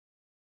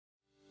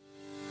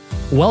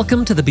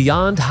Welcome to the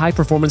Beyond High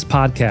Performance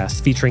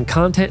podcast, featuring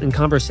content and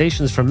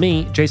conversations from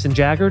me, Jason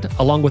Jaggard,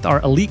 along with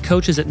our elite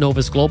coaches at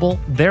Novus Global,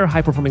 their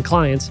high-performing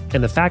clients,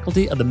 and the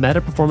faculty of the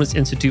Meta Performance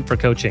Institute for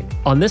Coaching.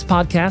 On this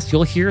podcast,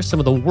 you'll hear some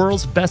of the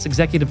world's best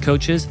executive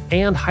coaches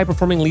and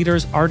high-performing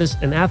leaders, artists,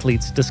 and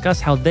athletes discuss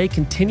how they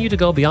continue to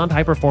go beyond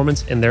high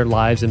performance in their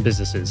lives and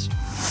businesses.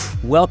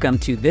 Welcome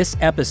to this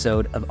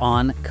episode of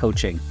On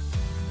Coaching.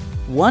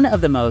 One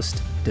of the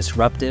most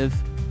disruptive,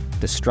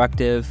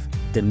 destructive,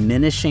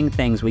 diminishing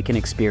things we can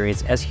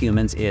experience as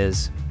humans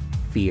is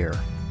fear.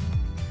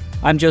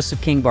 I'm Joseph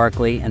King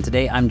Barkley, and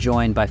today I'm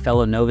joined by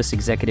fellow Novus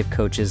executive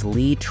coaches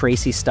Lee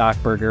Tracy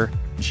Stockberger,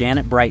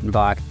 Janet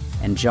Breitenbach,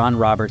 and John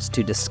Roberts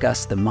to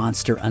discuss the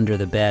monster under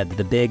the bed,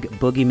 the big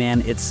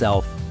boogeyman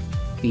itself,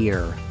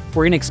 fear.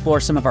 We're going to explore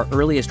some of our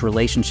earliest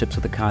relationships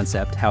with the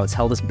concept, how it's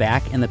held us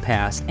back in the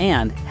past,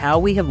 and how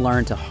we have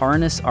learned to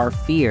harness our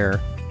fear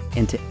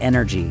into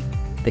energy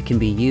that can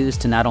be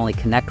used to not only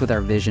connect with our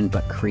vision,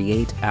 but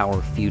create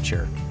our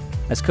future.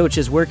 As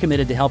coaches, we're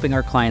committed to helping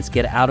our clients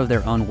get out of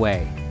their own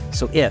way.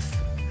 So if,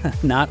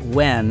 not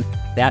when,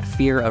 that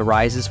fear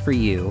arises for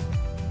you,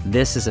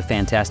 this is a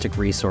fantastic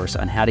resource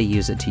on how to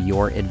use it to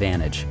your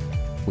advantage.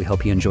 We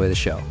hope you enjoy the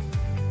show.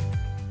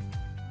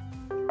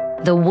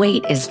 The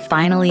wait is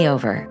finally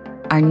over.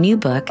 Our new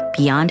book,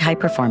 Beyond High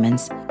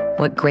Performance,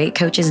 What Great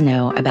Coaches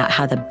Know About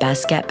How the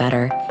Best Get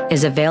Better,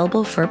 is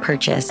available for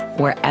purchase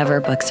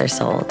wherever books are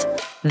sold.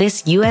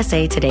 This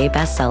USA Today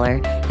bestseller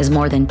is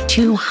more than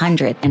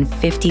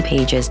 250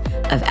 pages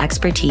of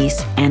expertise,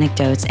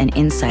 anecdotes, and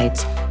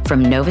insights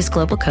from Novus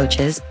Global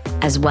coaches,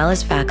 as well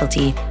as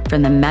faculty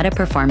from the Meta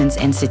Performance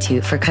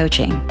Institute for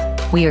Coaching.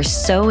 We are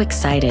so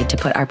excited to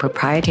put our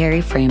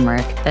proprietary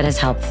framework that has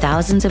helped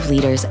thousands of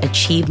leaders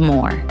achieve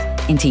more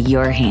into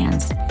your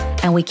hands.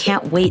 And we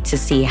can't wait to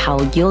see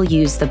how you'll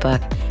use the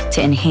book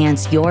to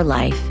enhance your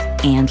life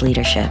and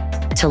leadership.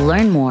 To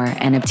learn more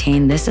and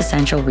obtain this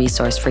essential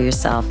resource for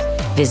yourself,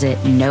 visit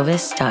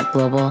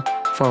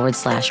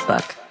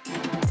novus.global/book.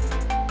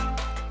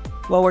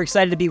 Well, we're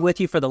excited to be with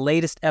you for the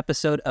latest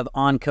episode of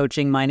On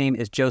Coaching. My name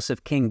is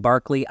Joseph King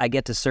Barkley. I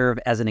get to serve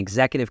as an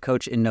executive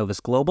coach in Novus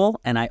Global,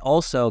 and I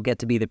also get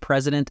to be the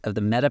president of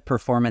the Meta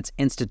Performance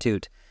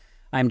Institute.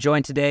 I'm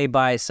joined today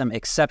by some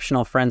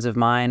exceptional friends of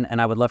mine,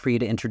 and I would love for you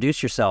to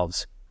introduce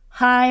yourselves.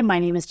 Hi, my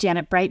name is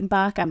Janet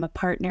Breitenbach. I'm a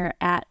partner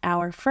at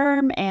our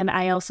firm, and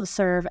I also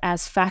serve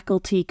as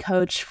faculty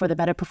coach for the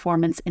Meta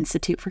Performance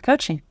Institute for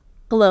Coaching.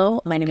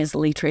 Hello, my name is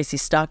Lee Tracy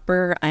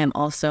Stockberger. I am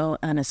also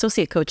an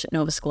associate coach at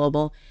Novus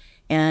Global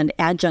and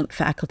adjunct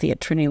faculty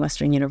at Trinity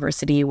Western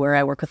University, where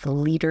I work with the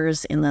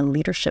leaders in the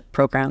leadership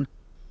program.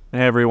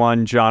 Hey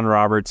everyone, John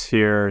Roberts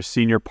here,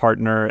 senior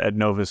partner at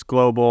Novus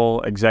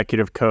Global,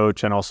 executive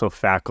coach, and also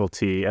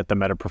faculty at the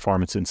Meta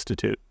Performance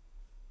Institute.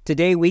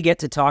 Today we get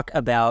to talk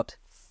about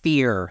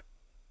fear.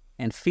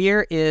 And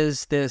fear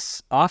is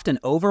this often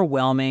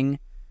overwhelming,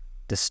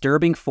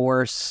 disturbing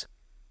force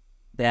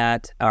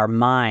that our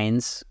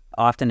minds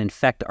often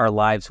infect our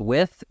lives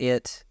with.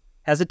 It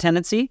has a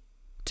tendency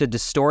to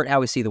distort how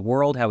we see the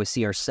world, how we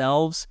see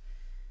ourselves.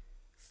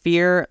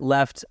 Fear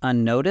left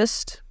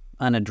unnoticed,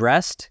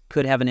 unaddressed,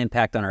 could have an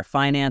impact on our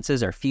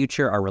finances, our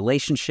future, our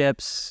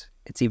relationships.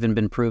 It's even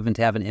been proven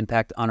to have an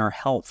impact on our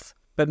health.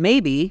 But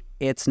maybe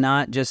it's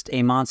not just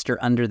a monster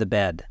under the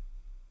bed.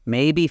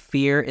 Maybe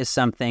fear is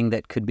something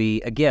that could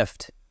be a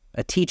gift,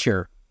 a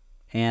teacher,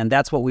 and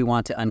that's what we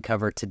want to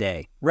uncover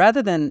today.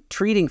 Rather than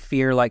treating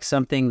fear like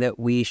something that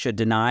we should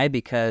deny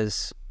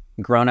because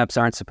grown-ups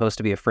aren't supposed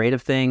to be afraid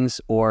of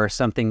things, or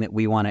something that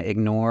we want to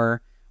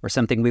ignore, or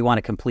something we want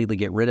to completely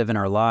get rid of in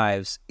our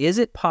lives, is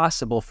it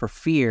possible for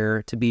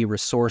fear to be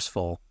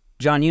resourceful?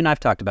 John, you and I've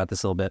talked about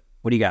this a little bit.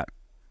 What do you got?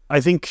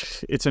 I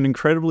think it's an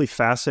incredibly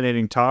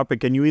fascinating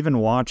topic, and you even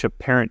watch a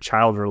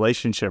parent-child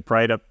relationship,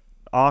 right?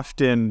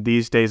 Often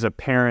these days,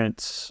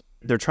 parents,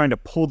 they're trying to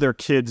pull their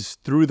kids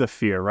through the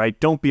fear, right?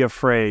 Don't be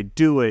afraid,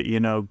 do it,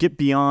 get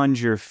beyond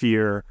your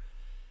fear.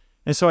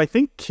 And so I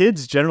think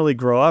kids generally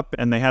grow up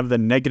and they have the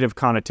negative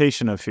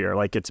connotation of fear,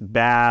 like it's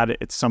bad,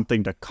 it's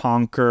something to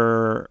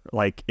conquer,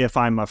 like if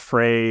I'm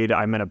afraid,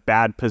 I'm in a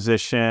bad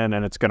position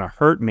and it's going to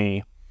hurt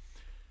me.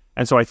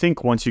 And so I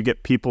think once you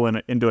get people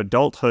into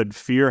adulthood,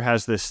 fear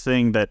has this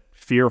thing that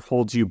fear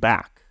holds you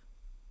back.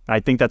 I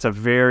think that's a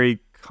very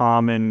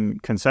common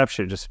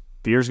conception, just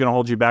fear is going to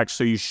hold you back,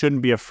 so you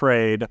shouldn't be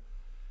afraid,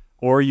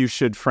 or you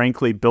should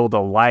frankly build a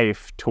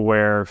life to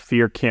where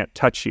fear can't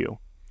touch you.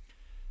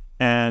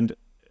 And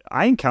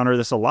I encounter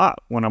this a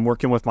lot when I'm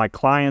working with my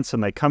clients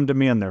and they come to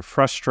me and they're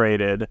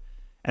frustrated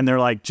and they're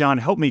like, John,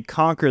 help me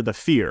conquer the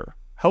fear.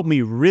 Help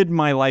me rid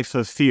my life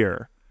of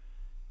fear.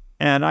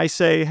 And I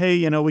say,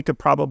 hey, we could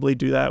probably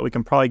do that. We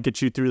can probably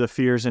get you through the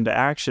fears into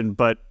action.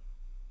 But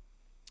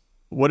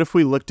what if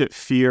we looked at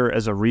fear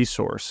as a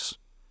resource?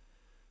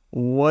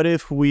 What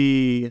if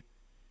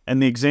and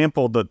the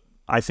example that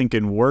I think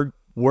in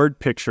word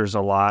pictures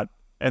a lot,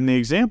 and the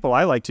example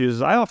I like to use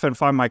is I often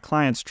find my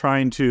clients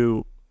trying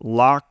to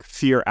lock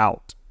fear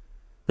out.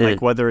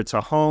 Like whether it's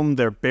a home,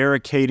 they're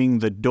barricading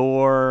the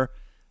door,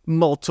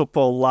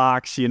 multiple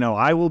locks,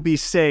 I will be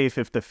safe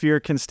if the fear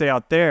can stay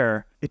out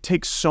there. It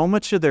takes so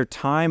much of their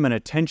time and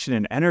attention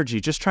and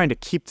energy just trying to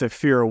keep the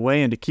fear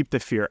away and to keep the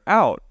fear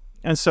out.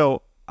 And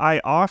so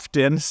I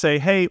often say,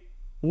 hey,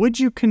 would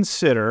you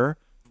consider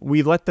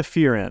we let the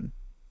fear in?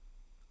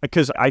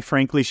 Because I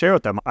frankly share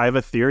with them, I have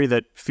a theory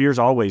that fear's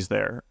always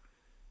there.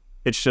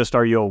 It's just,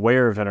 are you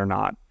aware of it or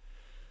not?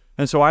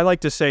 And so I like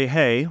to say,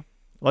 hey,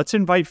 let's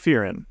invite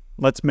fear in.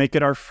 Let's make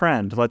it our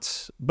friend.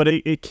 But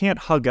it can't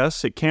hug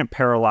us. It can't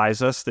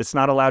paralyze us. It's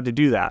not allowed to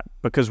do that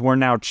because we're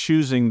now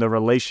choosing the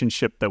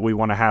relationship that we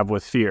want to have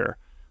with fear.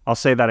 I'll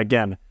say that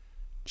again,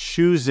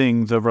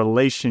 choosing the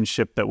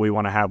relationship that we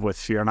want to have with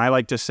fear. And I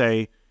like to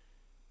say,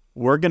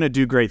 we're going to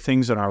do great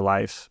things in our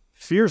life.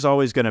 Fear's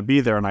always going to be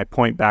there. And I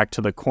point back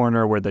to the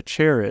corner where the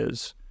chair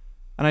is.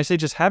 And I say,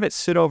 just have it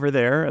sit over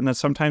there. And then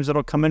sometimes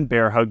it'll come and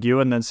bear hug you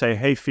and then say,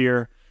 hey,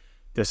 fear,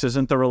 this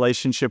isn't the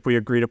relationship we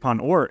agreed upon.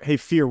 Or, hey,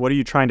 fear, what are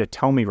you trying to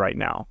tell me right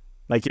now?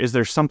 Like, is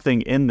there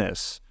something in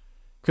this?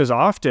 Because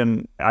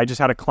often, I just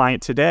had a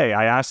client today.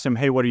 I asked him,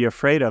 hey, what are you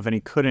afraid of? And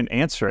he couldn't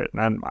answer it.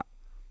 And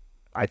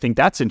I think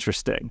that's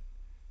interesting.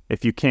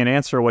 If you can't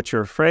answer what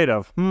you're afraid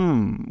of,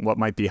 what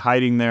might be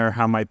hiding there?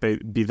 How might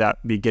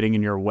be getting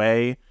in your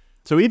way?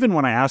 So even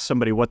when I ask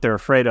somebody what they're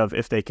afraid of,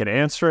 if they can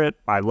answer it,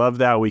 I love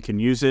that. We can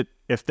use it.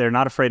 If they're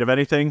not afraid of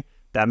anything,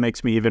 that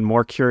makes me even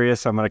more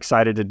curious. I'm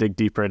excited to dig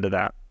deeper into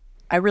that.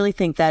 I really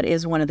think that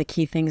is one of the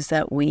key things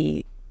that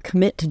we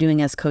commit to doing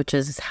as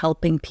coaches is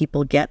helping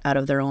people get out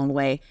of their own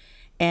way.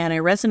 And I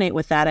resonate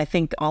with that. I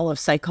think all of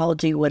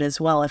psychology would as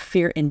well. If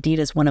fear indeed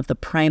is one of the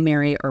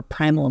primary or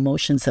primal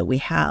emotions that we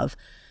have,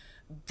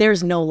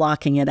 there's no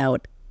locking it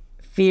out.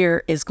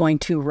 Fear is going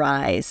to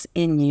rise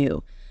in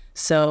you.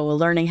 So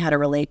learning how to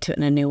relate to it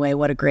in a new way,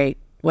 what a great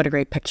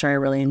picture. I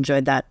really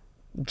enjoyed that,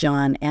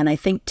 John. And I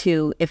think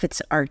too, if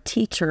it's our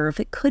teacher, if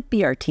it could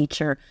be our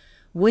teacher,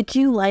 would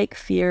you like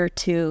fear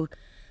to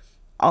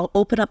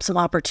open up some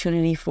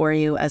opportunity for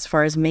you as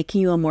far as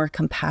making you a more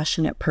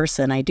compassionate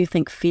person? I do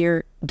think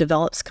fear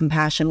develops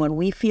compassion. When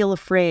we feel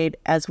afraid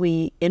as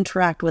we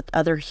interact with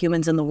other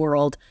humans in the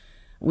world,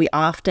 we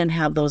often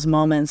have those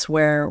moments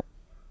where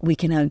we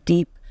can have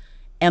deep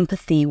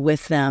empathy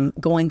with them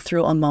going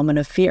through a moment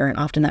of fear. And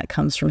often that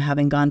comes from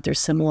having gone through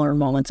similar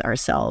moments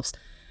ourselves.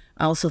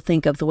 I also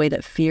think of the way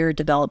that fear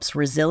develops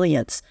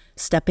resilience,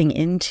 stepping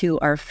into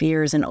our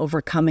fears and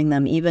overcoming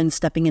them, even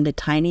stepping into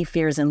tiny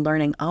fears and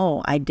learning,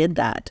 oh, I did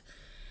that.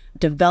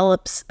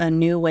 Develops a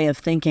new way of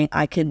thinking.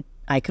 I could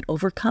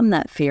overcome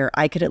that fear.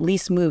 I could at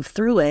least move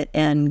through it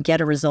and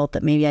get a result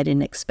that maybe I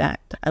didn't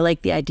expect. I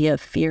like the idea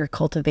of fear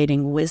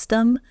cultivating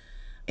wisdom.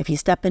 If you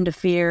step into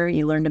fear,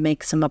 you learn to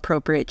make some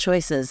appropriate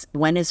choices.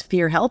 When is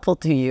fear helpful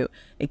to you?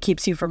 It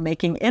keeps you from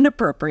making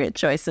inappropriate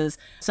choices.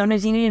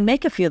 Sometimes you need to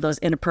make a few of those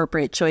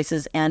inappropriate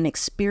choices and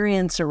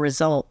experience a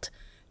result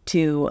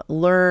to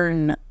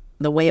learn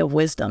the way of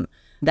wisdom.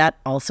 That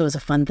also is a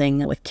fun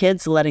thing with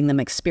kids, letting them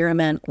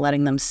experiment,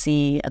 letting them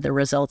see the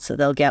results that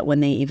they'll get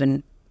when they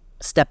even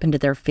step into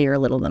their fear a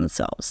little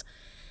themselves.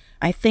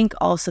 I think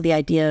also the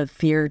idea of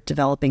fear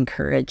developing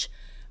courage.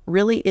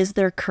 Really, is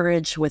there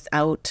courage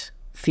without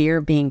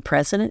fear being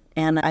present?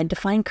 And I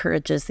define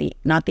courage as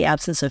not the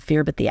absence of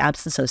fear, but the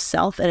absence of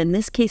self. And in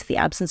this case, the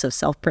absence of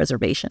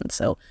self-preservation.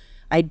 So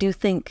I do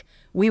think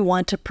we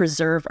want to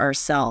preserve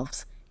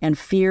ourselves, and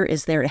fear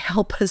is there to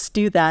help us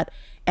do that.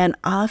 And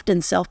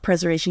often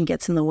self-preservation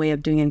gets in the way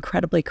of doing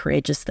incredibly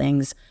courageous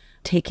things,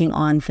 taking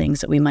on things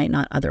that we might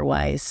not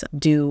otherwise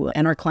do.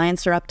 And our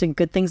clients are up to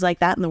good things like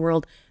that in the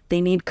world. They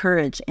need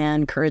courage,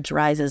 and courage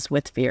rises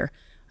with fear.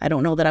 I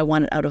don't know that I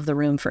want it out of the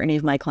room for any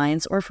of my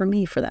clients, or for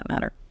me for that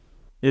matter.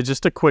 Yeah,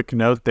 just a quick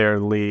note there,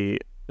 Lee,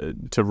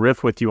 to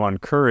riff with you on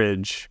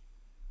courage.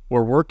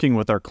 We're working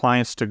with our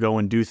clients to go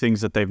and do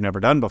things that they've never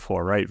done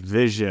before, right?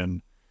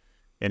 Vision,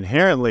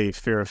 inherently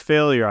fear of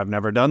failure. I've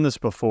never done this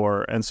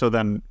before. And so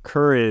then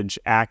courage,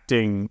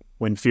 acting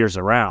when fear's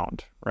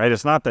around, right?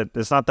 It's not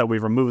that we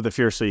remove the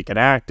fear so you can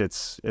act.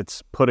 It's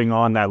putting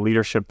on that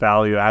leadership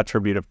value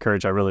attribute of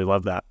courage. I really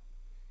love that.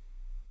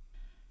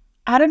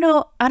 I don't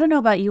know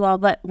about you all,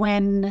 but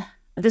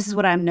this is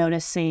what I'm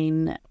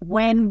noticing.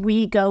 When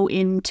we go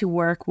into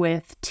work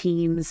with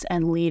teams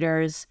and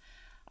leaders,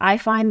 I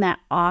find that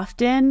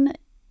often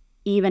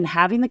even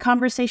having the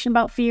conversation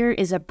about fear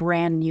is a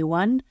brand new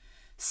one.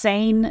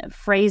 Saying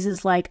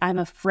phrases like I'm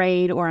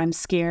afraid or I'm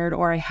scared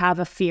or I have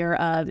a fear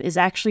of is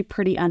actually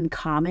pretty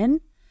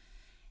uncommon.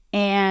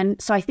 And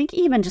so I think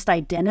even just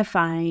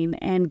identifying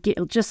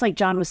just like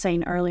John was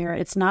saying earlier,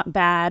 it's not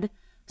bad.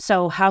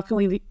 So how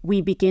can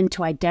we begin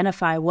to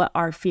identify what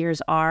our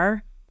fears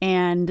are?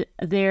 And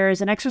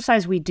there's an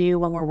exercise we do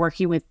when we're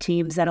working with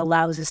teams that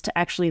allows us to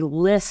actually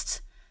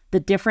list the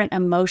different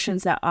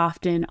emotions that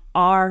often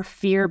are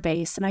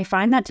fear-based. And I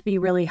find that to be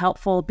really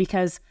helpful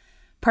because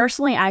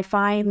personally, I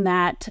find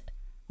that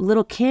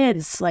little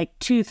kids, like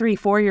 2, 3,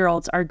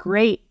 4-year-olds, are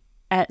great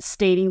at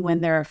stating when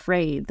they're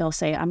afraid. They'll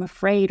say, I'm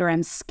afraid or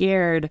I'm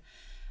scared.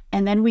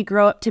 And then we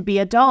grow up to be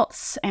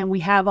adults and we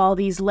have all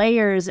these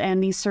layers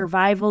and these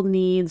survival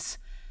needs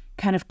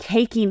kind of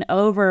caking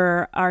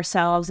over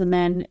ourselves. And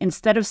then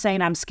instead of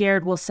saying I'm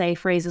scared, we'll say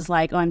phrases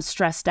like, oh, I'm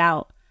stressed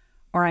out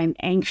or I'm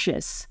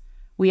anxious.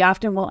 We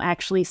often will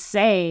actually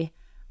say,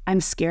 I'm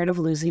scared of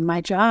losing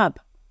my job,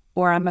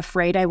 or I'm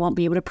afraid I won't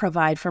be able to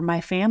provide for my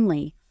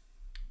family,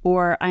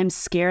 or I'm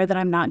scared that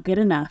I'm not good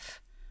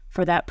enough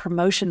for that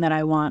promotion that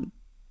I want.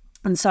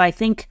 And so I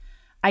think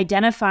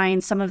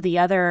identifying some of the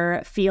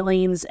other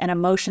feelings and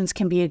emotions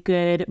can be a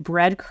good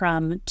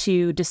breadcrumb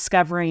to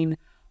discovering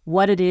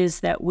what it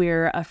is that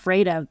we're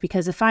afraid of.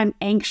 Because if I'm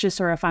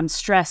anxious or if I'm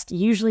stressed,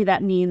 usually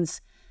that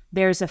means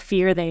there's a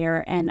fear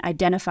there, and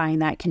identifying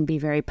that can be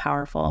very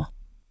powerful.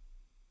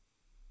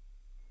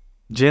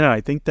 Jana,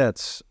 I think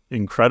that's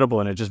incredible.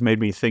 And it just made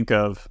me think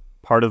of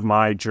part of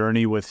my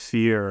journey with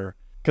fear.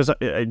 Because,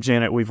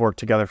 Janet, we've worked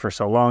together for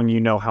so long.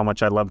 You know how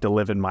much I love to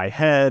live in my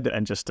head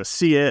and just to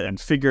see it and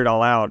figure it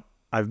all out.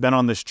 I've been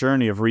on this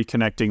journey of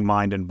reconnecting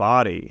mind and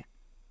body.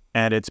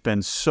 And it's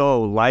been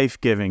so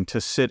life-giving to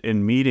sit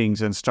in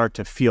meetings and start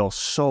to feel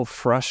so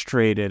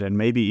frustrated and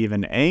maybe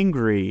even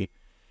angry.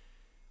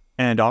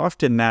 And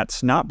often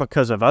that's not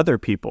because of other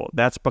people.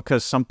 That's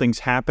because something's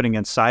happening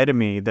inside of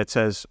me that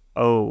says,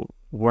 oh,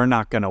 we're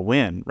not going to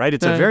win, right?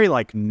 It's a very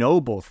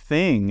noble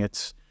thing.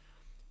 It's,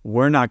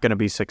 we're not going to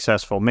be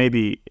successful.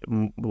 Maybe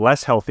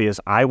less healthy is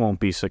I won't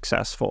be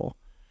successful.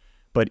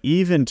 But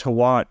even to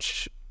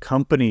watch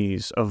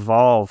companies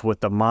evolve with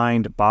the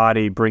mind,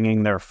 body,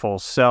 bringing their full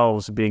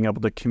selves, being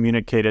able to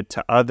communicate it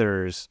to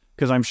others,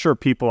 because I'm sure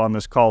people on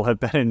this call have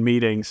been in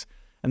meetings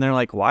and they're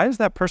like, why is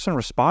that person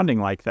responding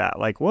like that?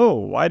 Like, whoa,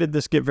 why did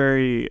this get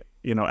very,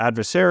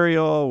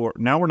 adversarial? Or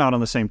now we're not on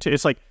the same team.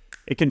 It's like,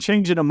 it can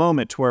change in a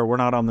moment to where we're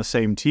not on the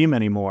same team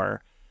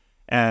anymore.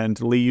 And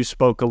Lee, you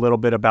spoke a little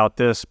bit about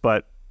this,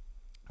 but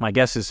my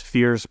guess is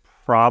fear's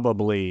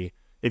probably,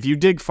 if you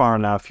dig far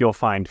enough, you'll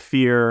find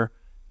fear,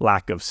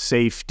 lack of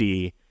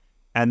safety,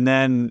 and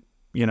then,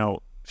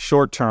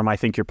 short term, I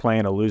think you're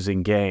playing a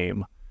losing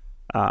game.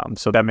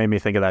 So that made me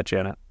think of that,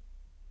 Janet.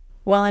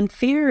 Well, and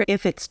fear,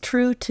 if it's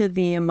true to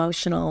the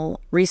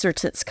emotional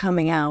research that's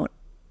coming out,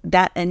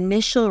 that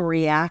initial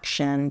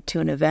reaction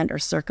to an event or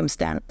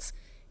circumstance,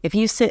 if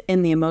you sit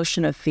in the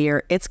emotion of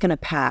fear, it's going to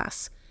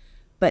pass.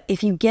 But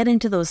if you get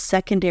into those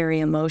secondary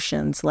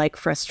emotions like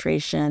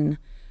frustration,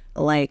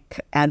 like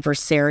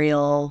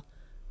adversarial,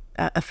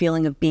 a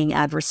feeling of being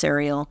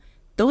adversarial,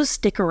 those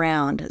stick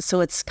around. So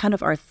it's kind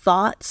of our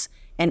thoughts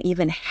and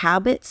even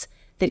habits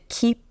that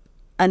keep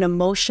an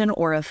emotion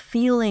or a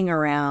feeling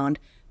around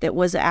that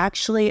was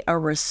actually a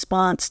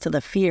response to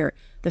the fear.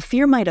 The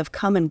fear might have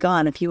come and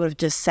gone if you would have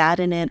just sat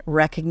in it,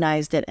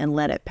 recognized it, and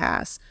let it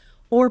pass.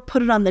 Or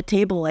put it on the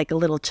table like a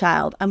little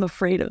child. I'm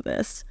afraid of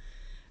this.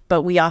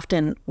 But we are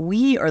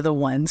the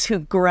ones who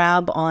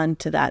grab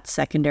onto that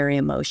secondary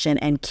emotion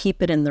and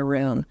keep it in the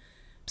room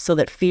so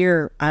that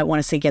fear, I want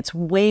to say, gets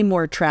way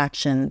more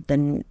traction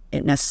than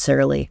it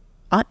necessarily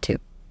ought to.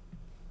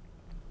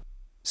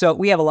 So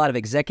we have a lot of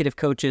executive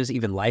coaches,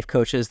 even life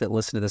coaches that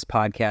listen to this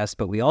podcast,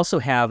 but we also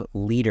have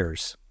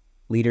leaders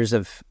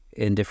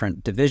in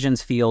different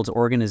divisions, fields,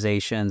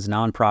 organizations,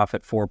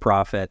 nonprofit,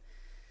 for-profit.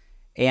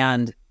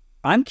 And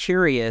I'm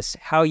curious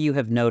how you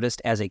have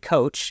noticed as a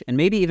coach, and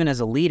maybe even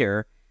as a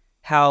leader,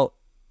 how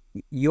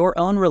your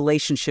own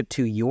relationship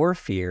to your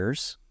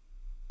fears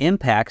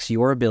impacts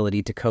your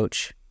ability to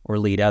coach or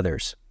lead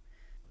others.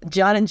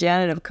 John and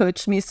Janet have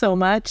coached me so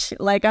much.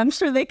 Like, I'm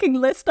sure they can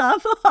list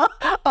off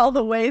all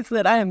the ways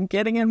that I am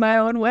getting in my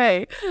own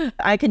way.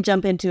 I can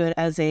jump into it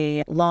as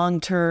a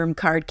long-term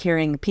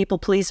card-carrying people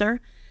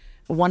pleaser.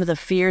 One of the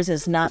fears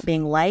is not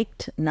being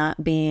liked,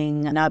 not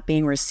being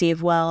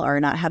received well, or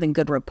not having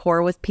good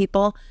rapport with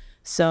people.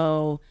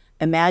 So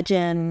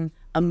imagine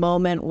a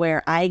moment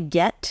where I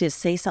get to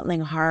say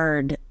something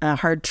hard, a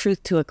hard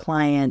truth to a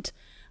client,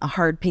 a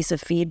hard piece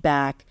of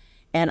feedback,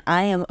 and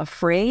I am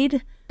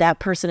afraid that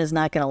person is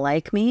not going to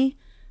like me.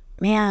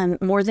 Man,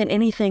 more than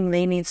anything,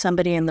 they need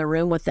somebody in the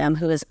room with them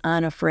who is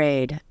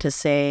unafraid to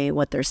say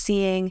what they're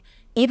seeing,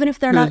 even if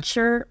they're not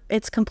sure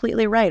it's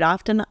completely right.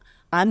 Often,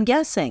 I'm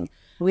guessing.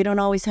 We don't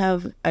always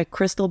have a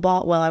crystal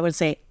ball. Well, I would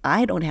say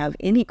I don't have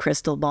any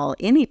crystal ball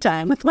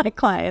anytime with my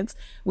clients.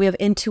 We have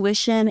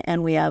intuition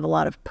and we have a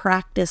lot of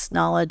practice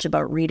knowledge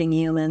about reading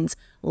humans,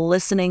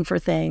 listening for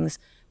things,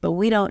 but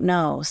we don't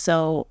know.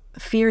 So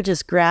fear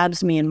just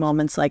grabs me in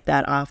moments like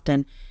that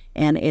often.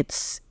 And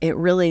it's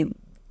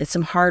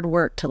some hard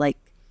work to,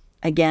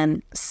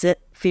 again, sit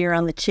fear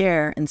on the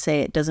chair and say,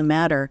 it doesn't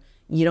matter.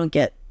 You don't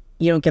get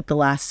the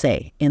last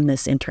say in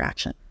this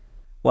interaction.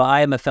 Well,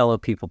 I am a fellow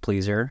people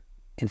pleaser.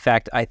 In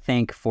fact, I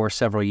think for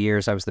several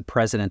years I was the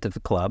president of the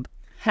club.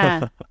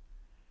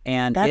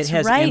 And that's it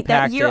has right.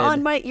 impacted... You're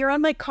on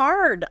my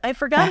card. I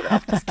forgot.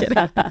 I'm just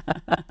kidding.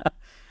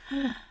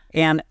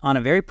 And on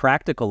a very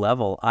practical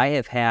level, I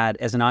have had,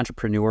 as an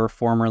entrepreneur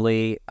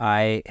formerly,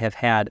 I have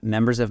had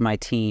members of my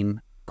team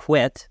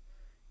quit,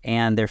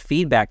 and their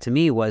feedback to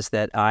me was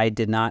that I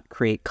did not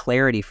create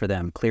clarity for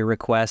them, clear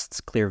requests,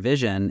 clear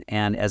vision.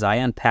 And as I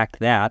unpacked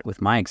that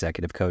with my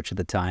executive coach at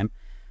the time,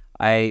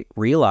 I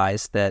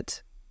realized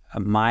that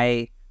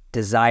my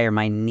desire,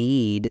 my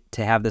need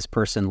to have this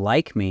person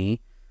like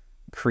me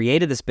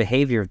created this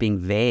behavior of being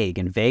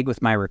vague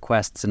with my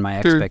requests and my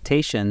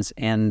expectations.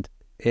 And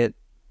it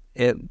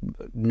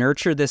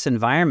nurtured this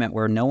environment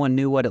where no one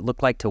knew what it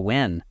looked like to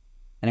win.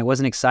 And it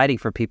wasn't exciting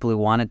for people who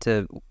wanted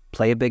to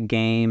play a big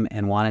game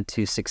and wanted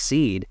to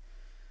succeed.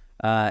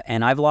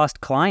 And I've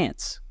lost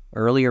clients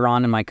earlier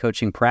on in my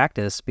coaching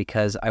practice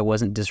because I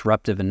wasn't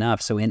disruptive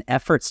enough. So in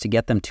efforts to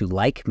get them to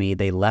like me,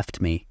 they left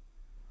me.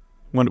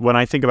 When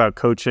I think about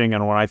coaching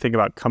and when I think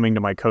about coming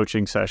to my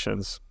coaching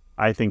sessions,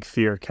 I think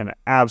fear can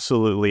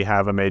absolutely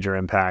have a major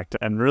impact.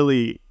 And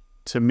really,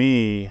 to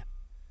me,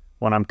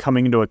 when I'm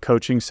coming into a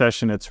coaching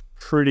session, it's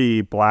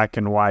pretty black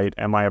and white.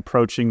 Am I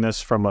approaching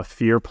this from a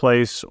fear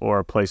place or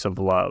a place of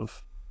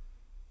love?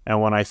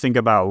 And when I think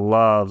about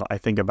love, I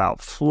think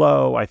about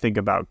flow. I think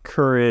about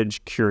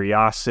courage,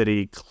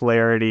 curiosity,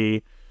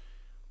 clarity.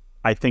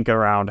 I think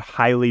around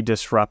highly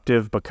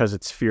disruptive because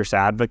it's fierce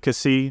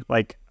advocacy.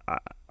 Like,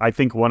 I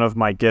think one of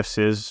my gifts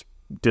is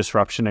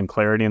disruption and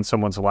clarity in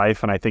someone's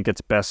life. And I think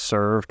it's best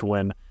served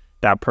when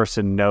that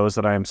person knows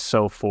that I am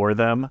so for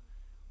them.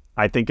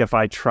 I think if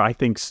I try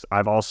things,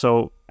 I've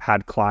also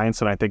had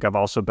clients, and I think I've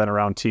also been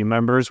around team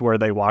members where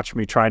they watch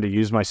me trying to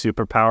use my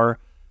superpower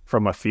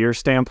from a fear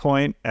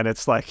standpoint. And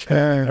it's like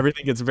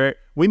everything gets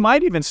we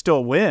might even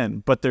still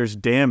win, but there's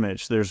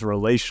damage. There's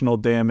relational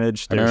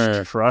damage.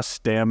 There's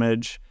trust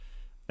damage.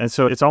 And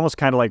so it's almost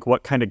kind of like,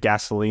 what kind of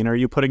gasoline are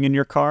you putting in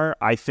your car?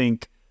 I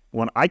think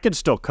when I could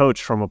still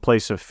coach from a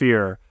place of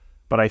fear,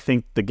 but I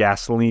think the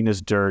gasoline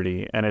is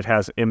dirty and it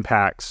has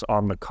impacts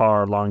on the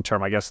car long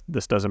term. I guess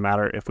this doesn't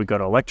matter if we go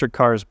to electric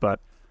cars, but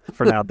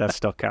for now, that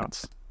still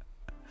counts.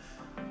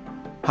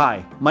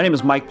 Hi, my name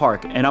is Mike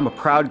Park, and I'm a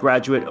proud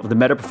graduate of the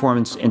Meta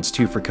Performance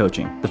Institute for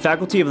Coaching. The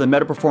faculty of the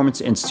Meta Performance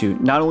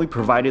Institute not only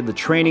provided the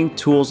training,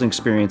 tools, and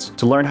experience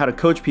to learn how to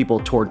coach people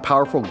toward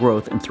powerful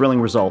growth and thrilling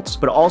results,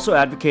 but also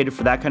advocated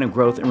for that kind of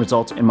growth and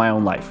results in my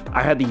own life.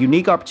 I had the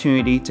unique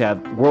opportunity to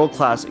have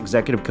world-class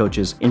executive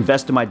coaches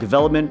invest in my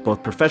development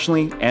both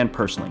professionally and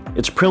personally.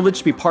 It's a privilege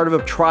to be part of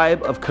a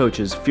tribe of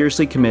coaches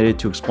fiercely committed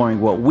to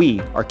exploring what we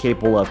are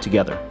capable of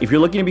together. If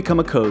you're looking to become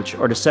a coach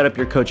or to set up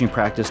your coaching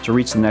practice to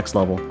reach the next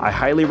level, I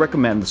highly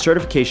recommend the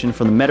certification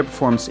from the Meta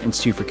Performance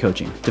Institute for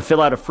Coaching. To fill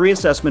out a free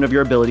assessment of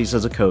your abilities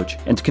as a coach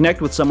and to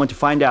connect with someone to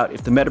find out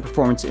if the Meta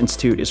Performance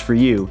Institute is for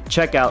you,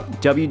 check out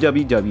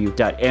www.mp.institute.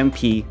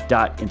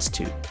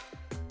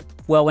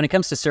 Well, when it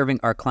comes to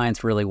serving our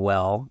clients really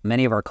well,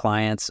 many of our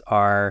clients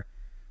are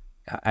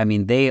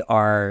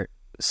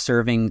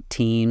serving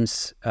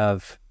teams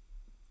of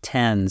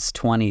tens,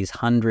 20s,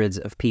 hundreds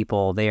of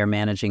people. They are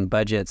managing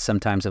budgets,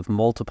 sometimes of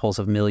multiples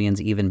of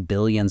millions, even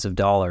billions of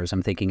dollars.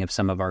 I'm thinking of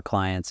some of our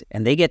clients.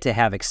 And they get to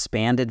have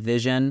expanded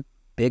vision,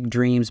 big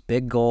dreams,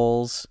 big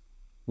goals.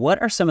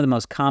 What are some of the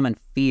most common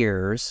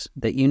fears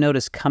that you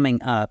notice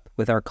coming up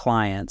with our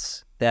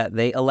clients that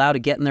they allow to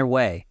get in their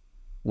way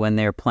when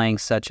they're playing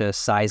such a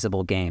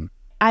sizable game?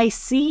 I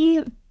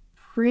see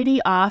pretty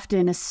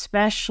often,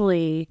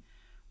 especially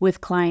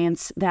with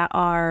clients that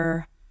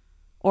are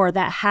or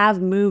that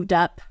have moved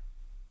up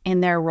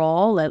in their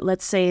role.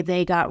 Let's say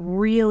they got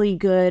really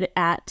good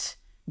at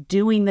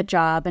doing the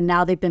job and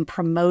now they've been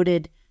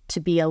promoted to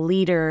be a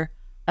leader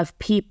of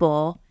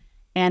people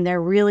and they're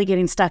really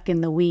getting stuck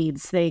in the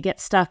weeds. They get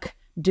stuck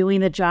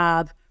doing the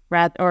job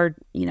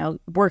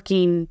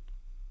working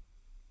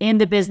in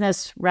the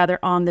business rather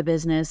on the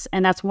business.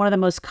 And that's one of the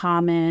most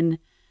common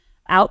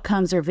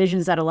outcomes or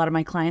visions that a lot of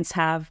my clients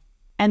have.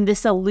 And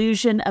this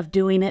illusion of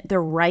doing it the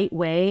right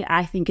way,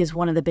 I think, is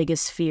one of the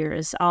biggest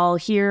fears. I'll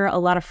hear a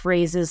lot of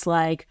phrases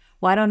like,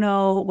 well, I don't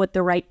know what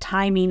the right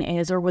timing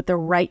is or what the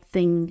right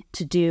thing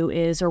to do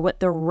is or what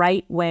the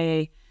right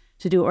way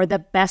to do or the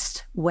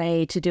best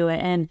way to do it.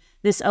 And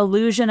this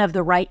illusion of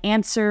the right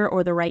answer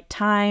or the right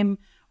time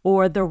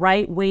or the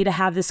right way to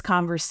have this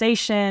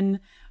conversation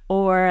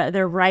or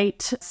the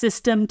right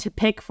system to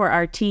pick for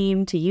our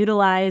team to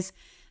utilize,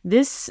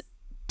 this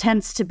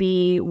tends to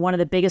be one of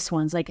the biggest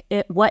ones. Like,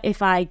 what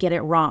if I get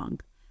it wrong?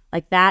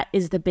 Like, that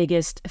is the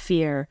biggest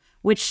fear,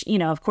 which,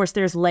 of course,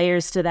 there's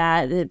layers to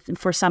that.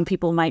 For some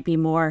people might be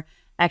more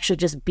actually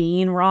just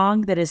being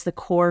wrong. That is the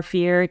core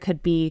fear. It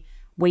could be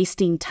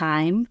wasting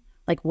time.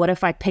 Like, what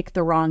if I picked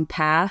the wrong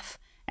path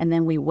and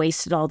then we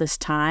wasted all this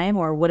time?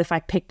 Or what if I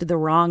picked the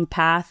wrong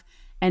path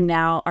and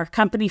now our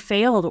company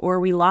failed or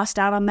we lost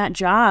out on that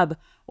job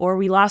or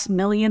we lost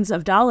millions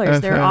of dollars? Okay.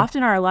 There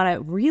often are a lot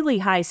of really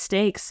high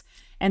stakes.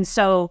 And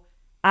so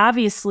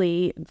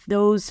obviously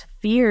those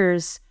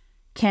fears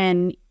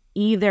can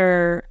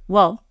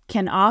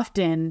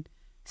often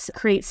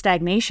create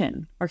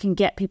stagnation or can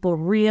get people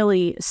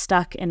really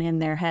stuck and in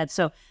their head.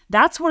 So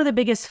that's one of the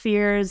biggest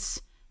fears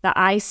that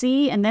I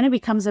see. And then it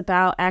becomes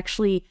about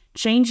actually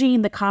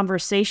changing the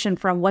conversation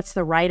from what's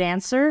the right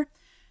answer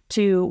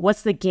to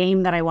what's the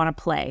game that I want to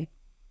play.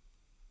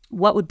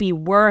 What would be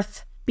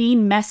worth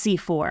being messy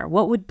for?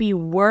 What would be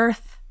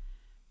worth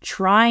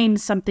trying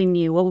something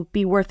new? What would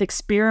be worth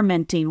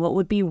experimenting? What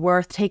would be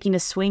worth taking a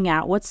swing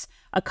at? What's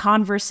a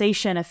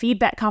conversation, a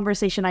feedback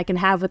conversation I can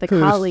have with a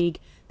colleague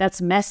that's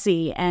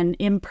messy and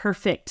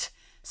imperfect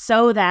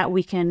so that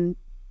we can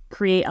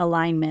create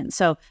alignment.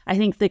 So I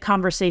think the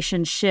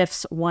conversation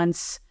shifts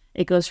once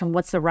it goes from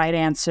what's the right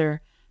answer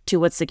to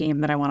what's the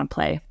game that I want to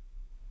play.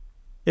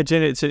 Yeah,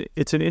 Jen,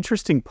 it's an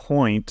interesting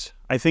point.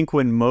 I think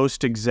when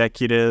most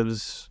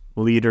executives,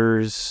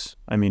 leaders,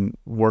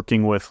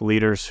 working with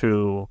leaders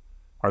who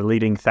are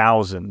leading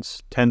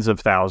thousands, tens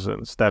of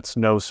thousands, that's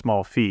no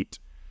small feat.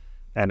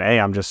 And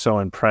I'm just so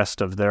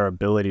impressed of their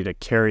ability to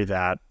carry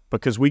that,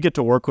 because we get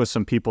to work with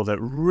some people that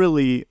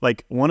really,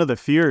 like, one of the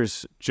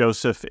fears,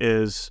 Joseph,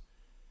 is,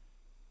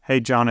 hey,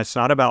 John, it's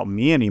not about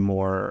me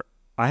anymore.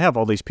 I have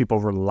all these people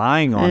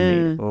relying on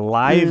me,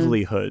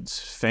 livelihoods,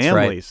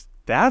 families.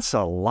 That's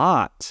a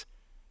lot.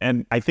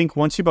 And I think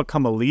once you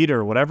become a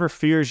leader, whatever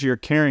fears you're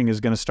carrying is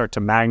going to start to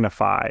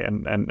magnify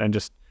and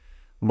just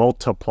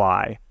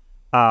multiply.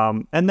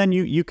 And then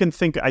you can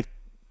think,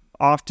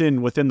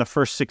 often within the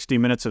first 60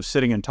 minutes of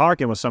sitting and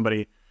talking with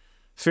somebody,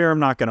 fear I'm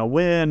not going to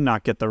win,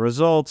 not get the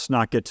results,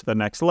 not get to the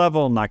next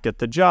level, not get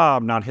the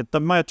job, not hit the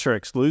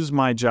metrics, lose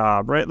my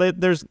job, right?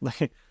 There's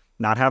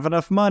not have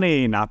enough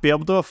money, not be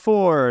able to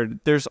afford.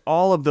 There's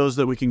all of those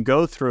that we can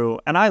go through.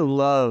 And I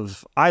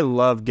love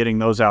getting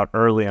those out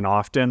early and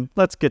often.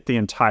 Let's get the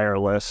entire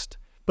list.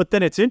 But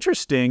then it's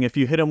interesting if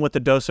you hit them with a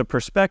dose of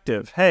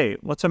perspective. Hey,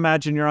 let's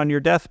imagine you're on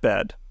your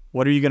deathbed.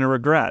 What are you going to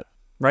regret?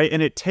 Right?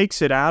 And it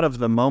takes it out of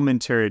the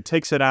momentary, it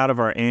takes it out of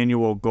our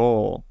annual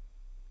goal.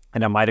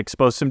 And I might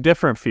expose some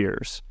different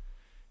fears.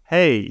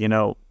 Hey,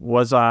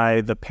 was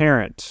I the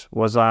parent?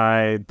 Was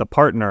I the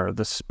partner,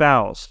 the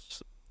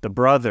spouse, the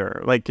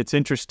brother? Like, it's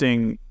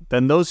interesting.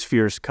 Then those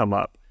fears come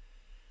up.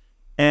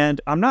 And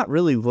I'm not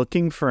really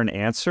looking for an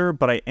answer,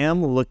 but I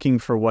am looking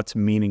for what's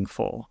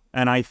meaningful.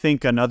 And I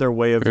think another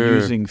way of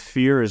using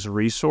fear as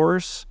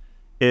resource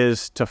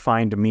is to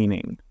find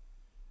meaning.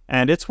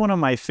 And it's one of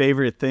my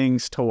favorite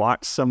things to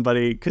watch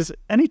somebody, because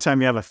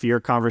anytime you have a fear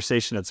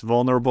conversation, it's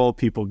vulnerable,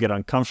 people get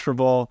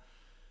uncomfortable.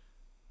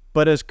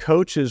 But as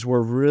coaches,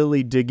 we're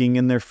really digging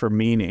in there for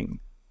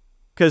meaning.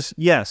 Because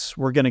yes,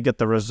 we're going to get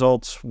the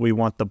results, we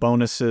want the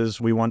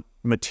bonuses, we want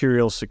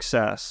material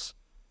success.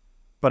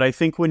 But I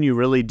think when you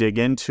really dig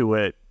into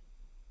it,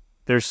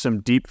 there's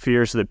some deep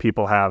fears that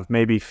people have.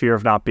 Maybe fear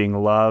of not being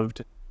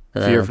loved,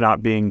 fear of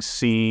not being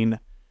seen,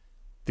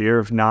 fear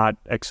of not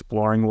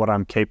exploring what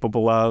I'm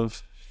capable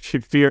of.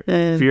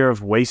 Fear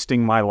of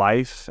wasting my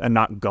life and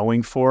not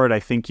going for it. I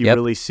think you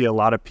really see a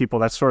lot of people,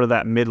 that's sort of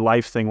that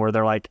midlife thing where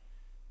they're like,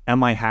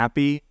 am I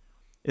happy?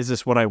 Is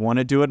this what I want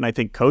to do it? And I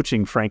think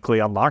coaching, frankly,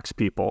 unlocks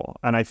people.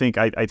 And I think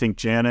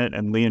Janet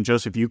and Lee and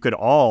Joseph, you could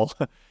all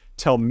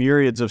tell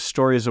myriads of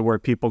stories of where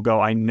people go,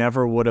 I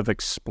never would have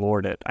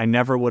explored it. I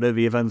never would have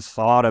even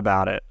thought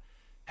about it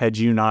had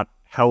you not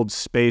held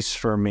space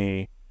for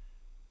me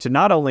to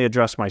not only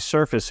address my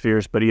surface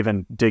fears, but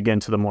even dig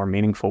into the more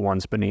meaningful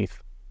ones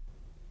beneath.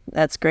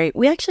 That's great.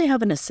 We actually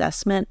have an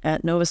assessment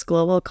at Novus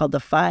Global called the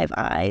 5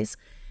 Eyes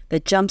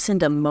that jumps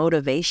into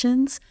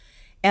motivations.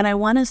 And I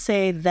want to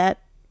say that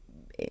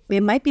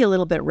it might be a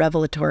little bit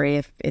revelatory.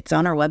 If it's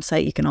on our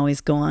website, you can always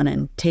go on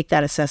and take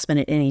that assessment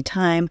at any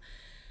time.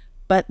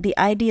 But the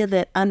idea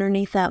that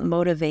underneath that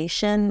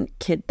motivation,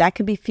 that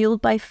could be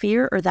fueled by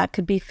fear, or that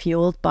could be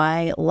fueled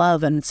by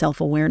love and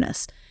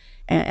self-awareness.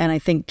 And I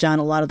think, John,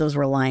 a lot of those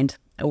were aligned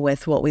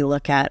with what we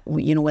look at,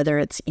 whether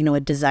it's, a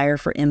desire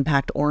for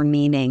impact or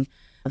meaning,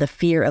 the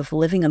fear of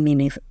living a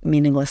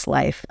meaningless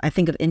life. I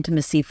think of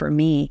intimacy for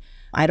me.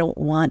 I don't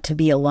want to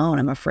be alone.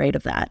 I'm afraid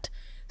of that.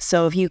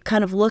 So if you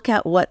kind of look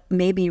at what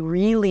maybe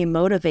really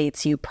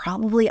motivates you,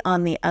 probably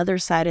on the other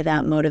side of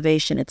that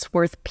motivation, it's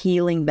worth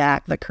peeling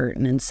back the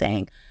curtain and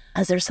saying,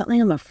 is there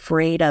something I'm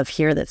afraid of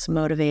here that's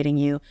motivating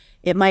you?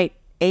 It might,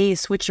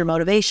 switch your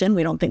motivation.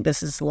 We don't think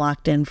this is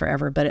locked in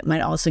forever, but it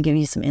might also give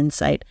you some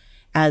insight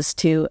as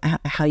to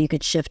how you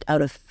could shift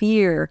out of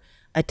fear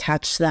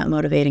attached to that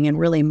motivating and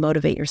really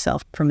motivate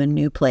yourself from a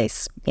new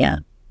place. Yeah.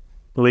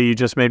 Lee, you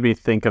just made me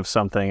think of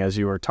something as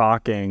you were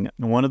talking.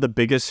 One of the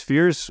biggest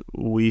fears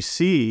we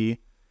see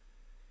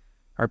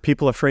are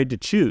people afraid to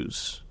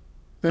choose.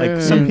 Like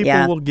some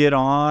people will get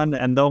on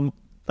and they'll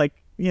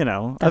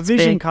a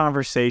vision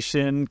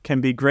conversation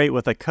can be great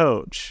with a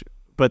coach,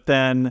 but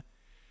then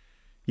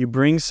you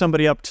bring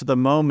somebody up to the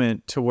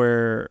moment to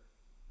where,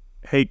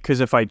 hey, because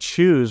if I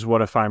choose,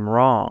 what if I'm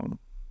wrong?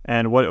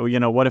 And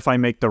what if I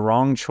make the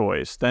wrong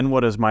choice? Then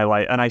what is my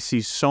life? And I see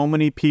so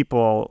many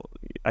people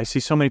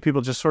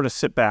just sort of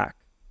sit back.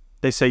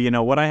 They say,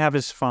 what I have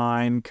is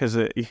fine because,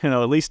 at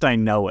least I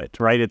know it,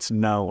 right? It's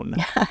known.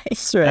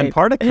 That's right. And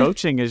part of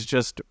coaching is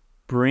just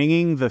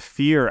bringing the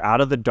fear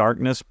out of the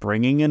darkness,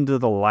 bringing into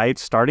the light,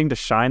 starting to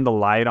shine the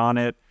light on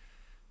it,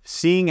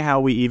 seeing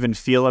how we even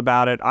feel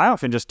about it. I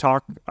often just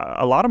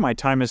a lot of my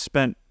time is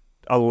spent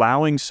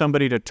allowing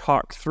somebody to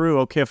talk through,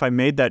 okay, if I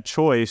made that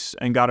choice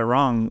and got it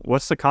wrong,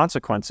 what's the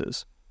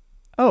consequences?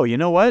 Oh, you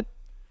know what?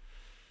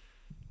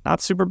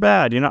 Not super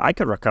bad. I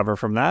could recover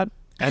from that.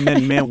 And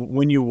then, man,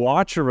 when you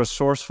watch a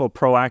resourceful,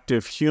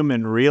 proactive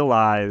human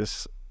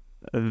realize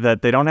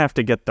that they don't have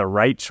to get the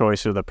right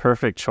choice or the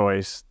perfect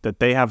choice, that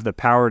they have the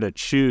power to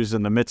choose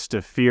in the midst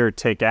of fear,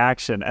 take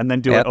action, and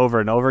then do it over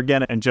and over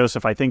again. And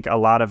Joseph, I think a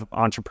lot of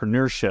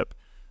entrepreneurship,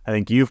 I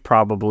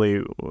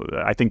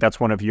think that's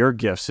one of your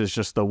gifts, is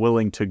just the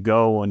willing to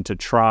go and to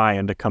try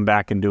and to come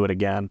back and do it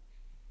again.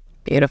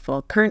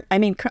 Beautiful.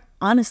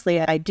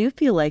 Honestly, I do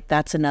feel like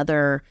that's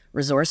another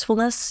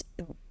resourcefulness.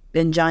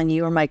 And John,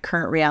 you are my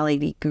current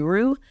reality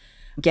guru,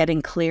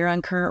 getting clear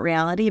on current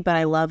reality. But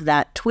I love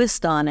that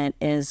twist on it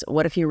is,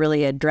 what if you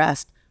really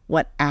addressed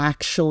what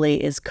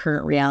actually is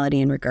current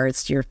reality in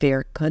regards to your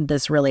fear? Could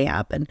this really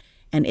happen?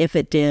 And if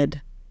it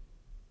did,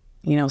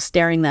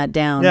 staring that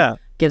down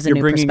gives a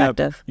new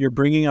perspective. You're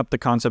bringing up the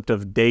concept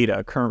of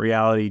data, current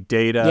reality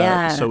data.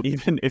 Yeah. So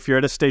even if you're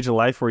at a stage of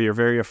life where you're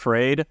very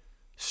afraid,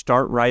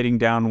 start writing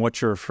down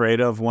what you're afraid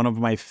of.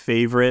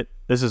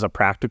 This is a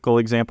practical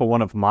example,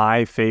 one of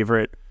my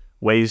favorite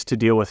ways to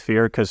deal with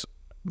fear, because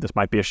this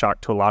might be a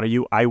shock to a lot of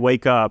you. I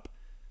wake up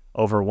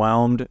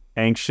overwhelmed,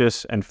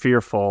 anxious, and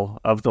fearful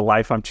of the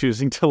life I'm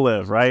choosing to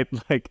live, right?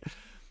 Like,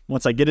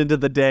 once I get into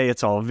the day,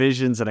 it's all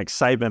visions and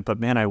excitement, but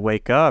man, I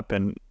wake up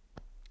and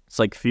it's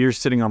like fear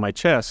sitting on my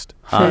chest.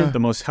 The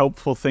most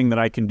helpful thing that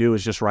I can do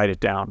is just write it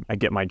down. I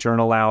get my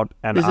journal out,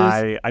 and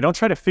I don't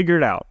try to figure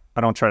it out.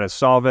 I don't try to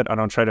solve it. I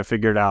don't try to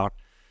figure it out.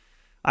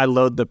 I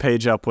load the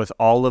page up with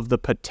all of the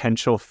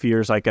potential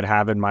fears I could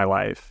have in my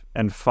life.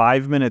 And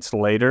 5 minutes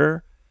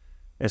later,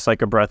 it's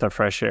like a breath of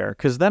fresh air,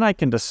 because then I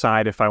can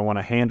decide if I want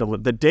to handle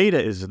it. The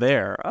data is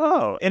there.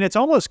 And it's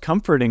almost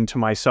comforting to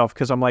myself,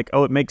 because I'm like,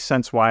 it makes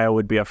sense why I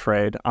would be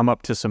afraid. I'm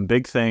up to some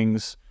big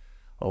things.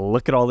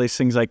 Look at all these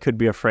things I could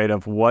be afraid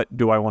of. What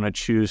do I want to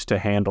choose to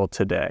handle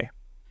today?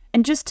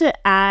 And just to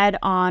add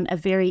on a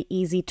very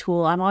easy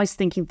tool, I'm always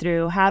thinking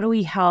through, how do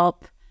we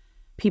help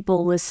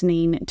people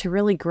listening to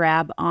really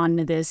grab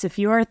onto this? If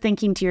you are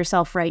thinking to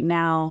yourself right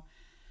now,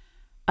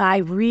 I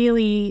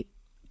really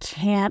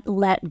can't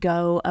let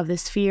go of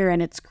this fear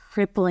and it's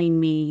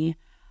crippling me,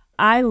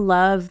 I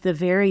love the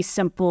very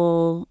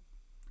simple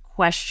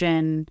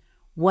question,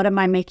 what am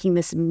I making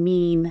this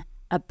mean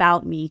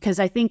about me? Because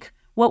I think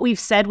what we've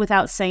said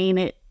without saying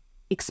it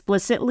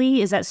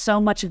explicitly is that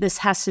so much of this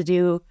has to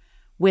do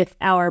with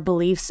our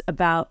beliefs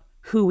about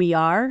who we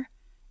are,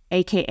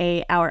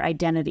 aka our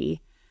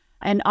identity.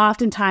 And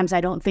oftentimes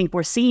I don't think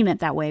we're seeing it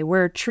that way.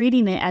 We're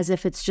treating it as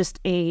if it's just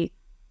a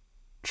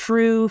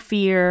true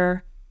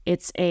fear,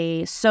 it's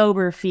a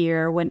sober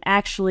fear, when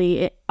actually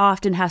it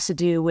often has to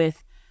do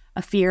with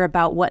a fear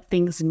about what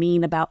things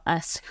mean about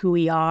us, who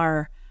we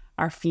are,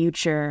 our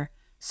future.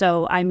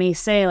 So I may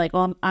say like,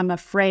 well, I'm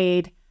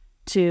afraid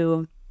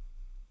to,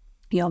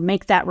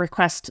 make that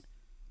request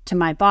to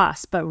my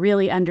boss, but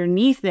really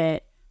underneath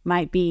it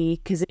might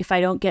be, because if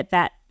I don't get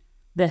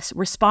this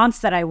response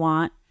that I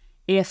want,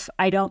 if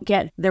I don't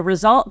get the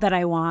result that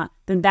I want,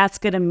 then that's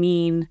going to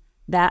mean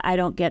that I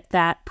don't get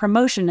that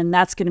promotion, and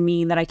that's going to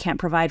mean that I can't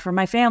provide for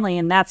my family,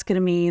 and that's going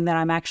to mean that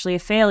I'm actually a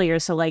failure.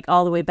 So like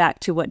all the way back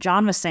to what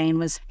John was saying,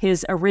 was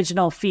his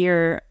original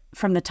fear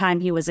from the time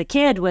he was a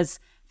kid was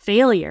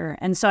failure.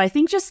 And so I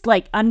think just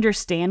like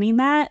understanding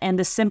that and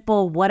the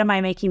simple, what am I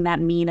making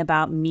that mean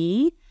about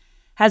me,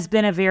 has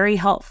been a very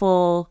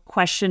helpful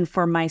question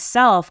for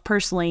myself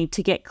personally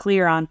to get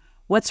clear on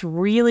what's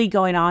really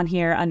going on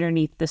here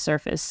underneath the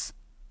surface.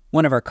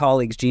 One of our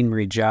colleagues, Jean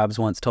Marie Jobs,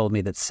 once told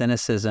me that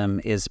cynicism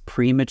is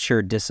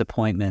premature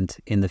disappointment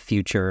in the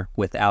future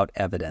without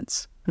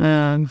evidence.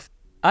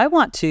 I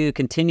want to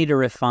continue to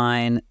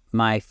refine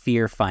my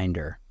fear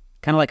finder,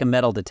 kind of like a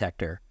metal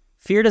detector.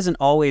 Fear doesn't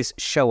always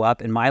show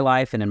up in my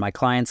life and in my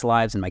clients'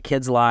 lives, in my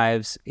kids'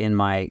 lives, in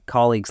my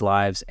colleagues'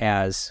 lives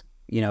as,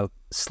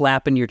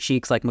 slapping your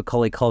cheeks like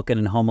Macaulay Culkin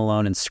in Home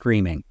Alone and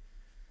screaming.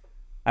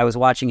 I was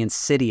watching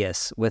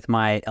Insidious with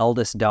my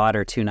eldest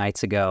daughter 2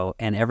 nights ago,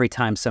 and every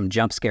time some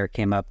jump scare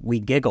came up, we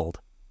giggled,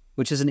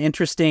 which is an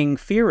interesting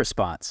fear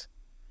response.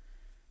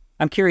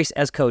 I'm curious,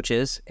 as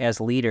coaches, as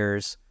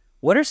leaders,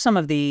 what are some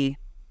of the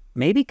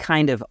maybe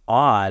kind of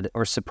odd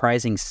or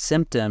surprising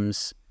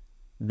symptoms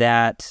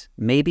that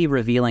may be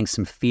revealing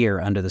some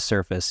fear under the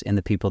surface in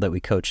the people that we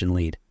coach and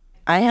lead?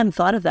 I hadn't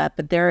thought of that,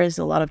 but there is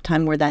a lot of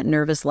time where that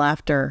nervous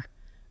laughter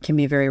can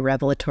be very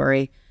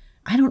revelatory.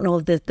 I don't know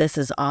if this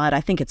is odd.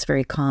 I think it's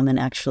very common,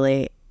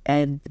 actually.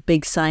 A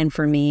big sign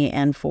for me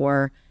and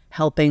for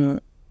helping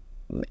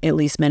at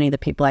least many of the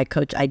people I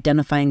coach,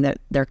 identifying that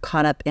they're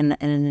caught up in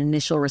an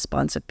initial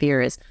response of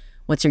fear is,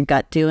 what's your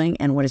gut doing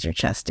and what is your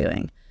chest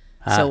doing?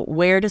 So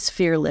where does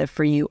fear live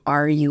for you?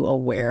 Are you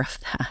aware of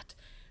that?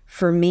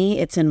 For me,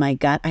 it's in my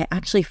gut. I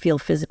actually feel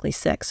physically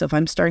sick. So if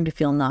I'm starting to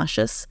feel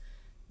nauseous,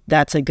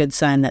 that's a good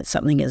sign that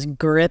something has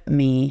gripped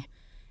me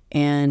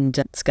and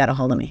it's got a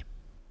hold of me.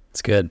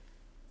 It's good.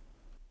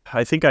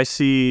 I think I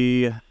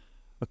see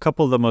a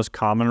couple of the most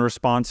common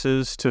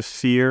responses to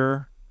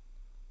fear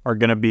are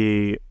going to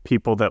be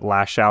people that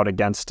lash out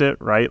against it,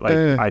 right?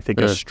 Like I think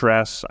of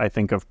stress, I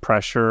think of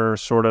pressure,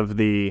 sort of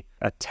the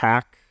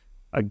attack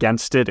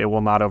against it. It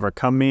will not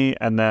overcome me.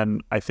 And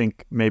then I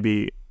think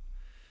maybe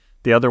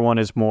the other one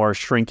is more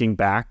shrinking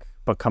back,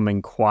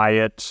 becoming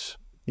quiet,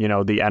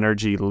 the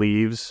energy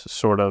leaves.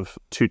 Sort of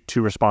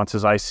two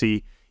responses I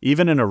see,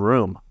 even in a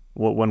room,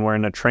 when we're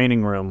in a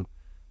training room.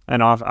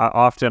 And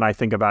often I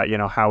think about,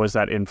 how is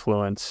that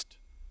influenced?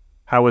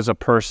 How is a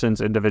person's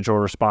individual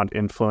response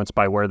influenced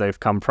by where they've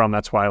come from?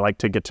 That's why I like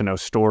to get to know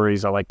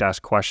stories. I like to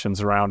ask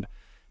questions around,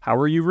 how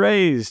were you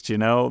raised?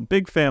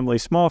 Big family,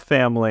 small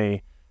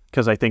family,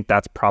 because I think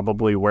that's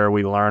probably where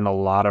we learn a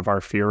lot of our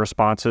fear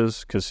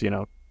responses. Because,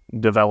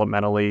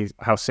 developmentally,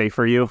 how safe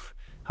are you?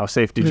 How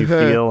safe did you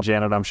feel?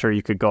 Janet, I'm sure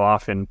you could go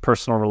off in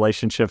personal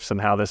relationships and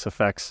how this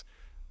affects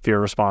fear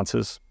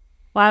responses.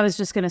 Well, I was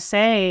just going to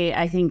say,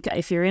 I think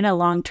if you're in a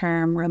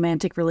long-term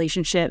romantic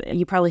relationship,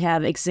 you probably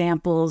have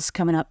examples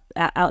coming up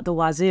out the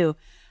wazoo,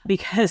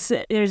 because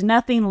there's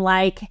nothing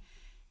like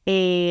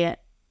a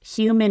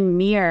human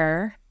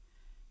mirror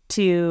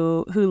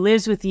who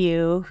lives with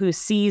you, who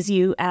sees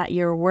you at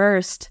your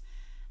worst,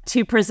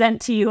 to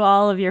present to you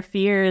all of your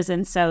fears.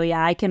 And so,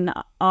 I can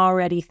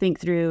already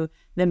think through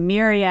the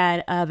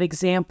myriad of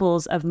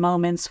examples of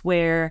moments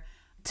where,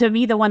 to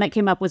me, the one that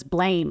came up was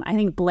blame. I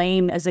think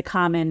blame is a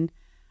common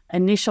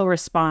initial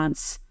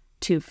response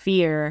to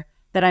fear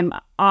that I'm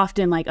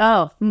often like,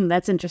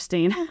 that's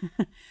interesting.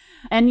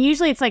 And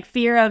usually it's like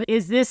fear of,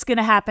 is this going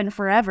to happen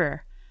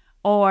forever?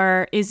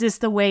 Or is this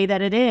the way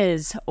that it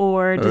is?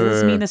 Or does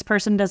this mean this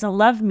person doesn't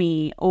love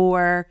me?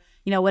 Or,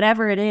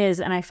 whatever it is.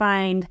 And I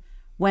find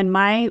when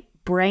my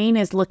brain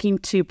is looking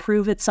to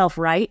prove itself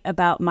right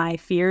about my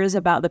fears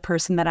about the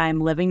person that I'm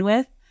living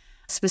with,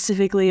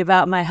 specifically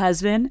about my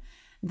husband,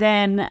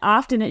 then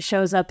often it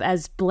shows up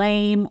as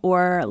blame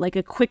or like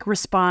a quick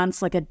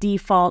response, like a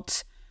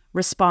default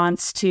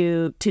response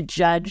to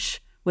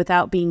judge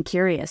without being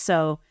curious.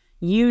 So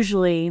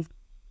usually,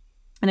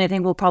 and I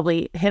think we'll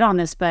probably hit on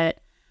this, but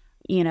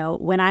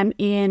when I'm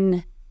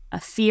in a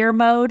fear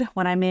mode,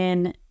 when I'm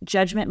in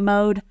judgment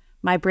mode,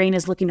 my brain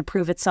is looking to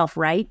prove itself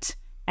right.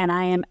 And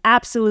I am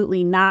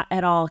absolutely not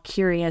at all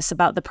curious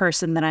about the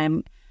person that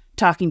I'm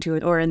talking to,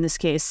 or in this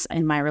case,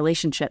 in my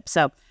relationship.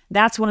 So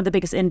that's one of the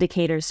biggest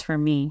indicators for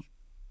me.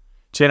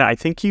 Jenna, I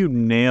think you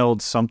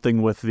nailed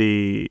something with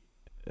the,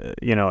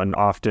 and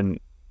often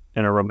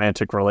in a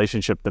romantic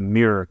relationship, the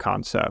mirror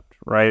concept,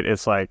 right?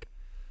 It's like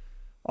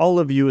all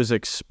of you is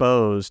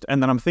exposed.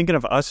 And then I'm thinking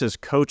of us as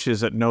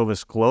coaches at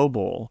Novus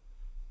Global,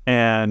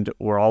 and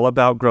we're all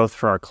about growth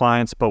for our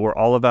clients, but we're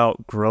all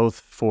about growth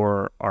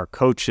for our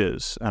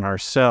coaches and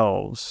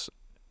ourselves.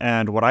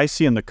 And what I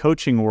see in the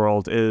coaching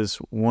world is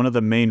one of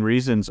the main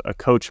reasons a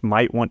coach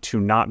might want to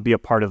not be a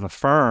part of a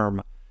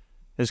firm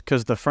is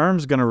because the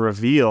firm's going to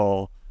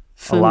reveal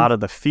a lot of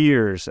the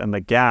fears and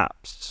the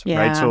gaps,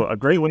 right? So a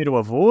great way to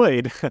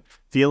avoid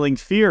feeling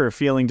fear,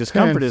 feeling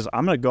discomfort is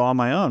I'm going to go on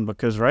my own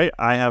because, right,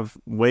 I have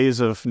ways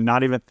of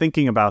not even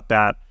thinking about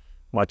that,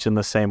 much in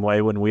the same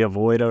way when we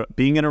avoid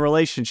being in a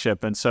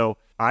relationship. And so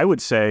I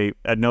would say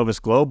at Novus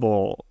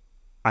Global,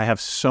 I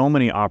have so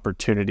many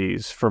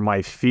opportunities for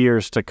my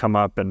fears to come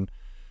up, and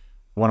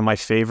one of my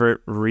favorite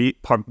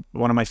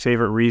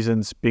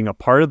reasons being a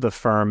part of the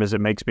firm is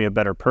it makes me a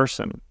better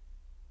person,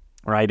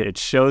 right? It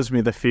shows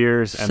me the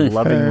fears and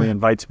lovingly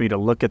invites me to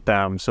look at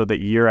them so that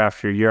year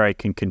after year I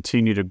can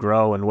continue to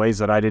grow in ways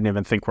that I didn't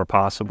even think were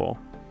possible.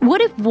 What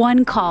if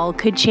one call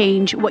could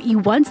change what you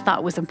once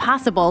thought was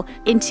impossible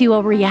into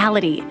a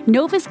reality?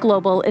 Novus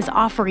Global is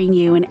offering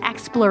you an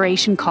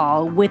exploration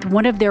call with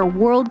one of their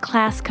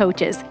world-class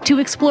coaches to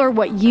explore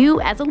what you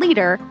as a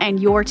leader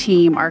and your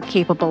team are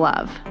capable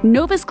of.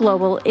 Novus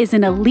Global is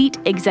an elite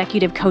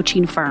executive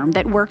coaching firm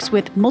that works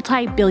with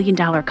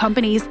multi-billion-dollar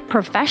companies,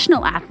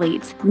 professional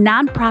athletes,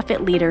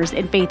 nonprofit leaders,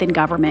 and faith and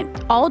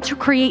government, all to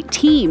create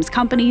teams,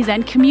 companies,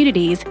 and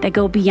communities that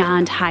go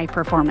beyond high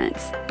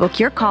performance. Book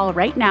your call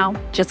right now.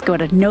 Just go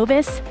to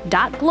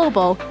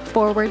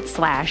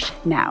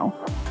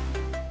novus.global/now.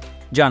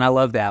 John, I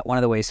love that. One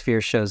of the ways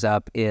fear shows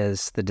up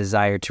is the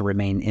desire to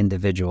remain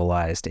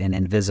individualized and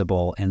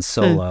invisible and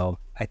solo.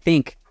 I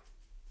think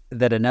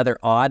that another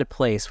odd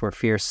place where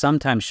fear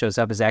sometimes shows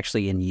up is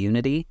actually in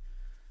unity.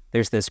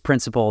 There's this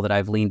principle that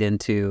I've leaned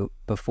into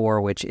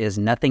before, which is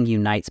nothing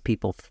unites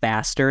people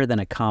faster than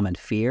a common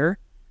fear,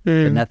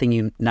 but nothing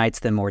unites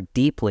them more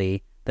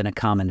deeply than a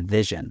common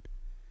vision.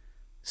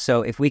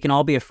 So if we can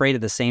all be afraid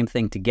of the same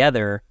thing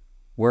together,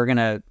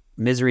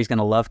 misery's going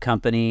to love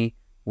company.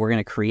 We're going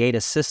to create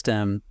a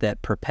system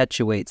that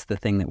perpetuates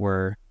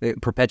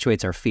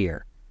perpetuates our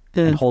fear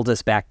and holds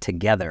us back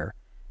together.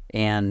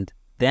 And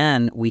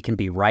then we can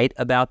be right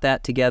about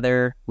that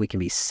together. We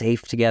can be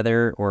safe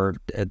together, or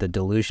the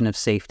delusion of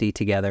safety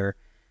together.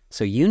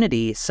 So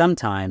unity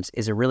sometimes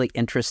is a really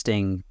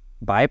interesting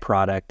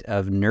byproduct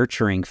of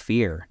nurturing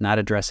fear, not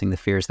addressing the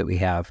fears that we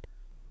have.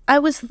 I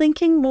was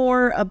thinking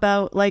more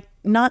about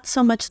not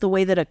so much the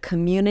way that a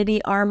community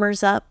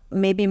armors up,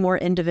 maybe more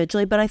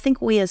individually, but I think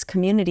we as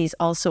communities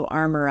also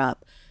armor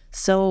up.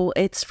 So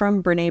it's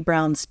from Brene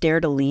Brown's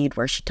Dare to Lead,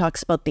 where she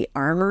talks about the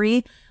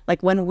armory.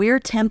 Like when we're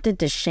tempted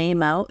to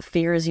shame out,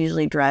 fear is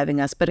usually driving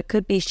us, but it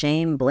could be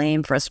shame,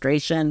 blame,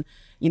 frustration,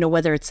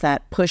 whether it's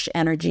that push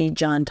energy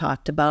John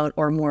talked about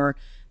or more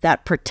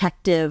that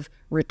protective,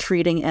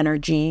 retreating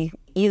energy,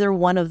 Either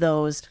one of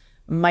those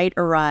might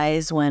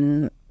arise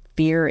when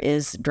fear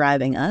is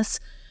driving us.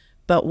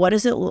 But what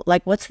is it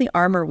like? What's the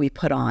armor we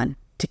put on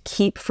to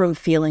keep from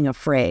feeling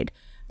afraid?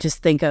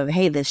 Just think of,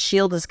 hey, this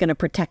shield is going to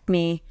protect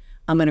me.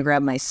 I'm going to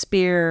grab my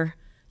spear,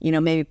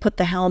 maybe put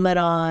the helmet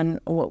on.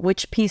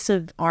 Which piece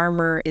of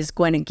armor is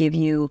going to give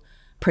you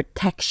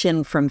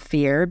protection from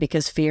fear?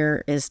 Because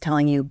fear is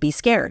telling you, be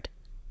scared,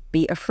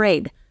 be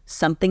afraid.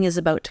 Something is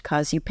about to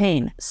cause you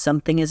pain.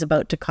 Something is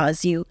about to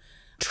cause you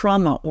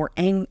trauma or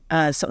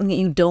something that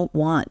you don't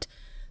want.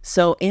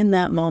 So in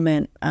that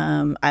moment,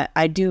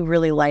 I do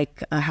really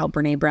like how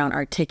Brene Brown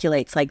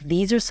articulates, like,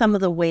 these are some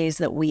of the ways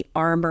that we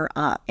armor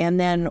up. And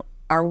then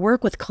our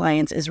work with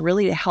clients is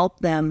really to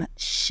help them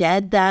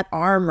shed that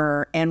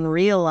armor and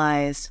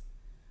realize,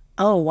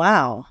 oh,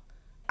 wow,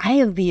 I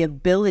have the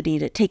ability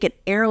to take an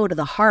arrow to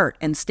the heart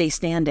and stay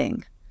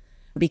standing,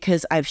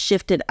 because I've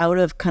shifted out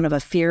of kind of a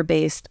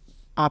fear-based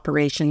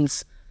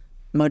operations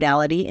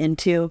modality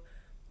into,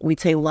 we'd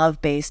say,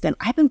 love-based. And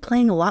I've been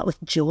playing a lot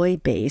with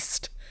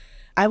joy-based.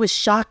 I was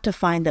shocked to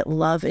find that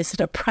love isn't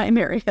a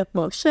primary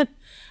emotion.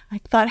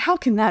 I thought, how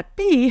can that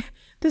be?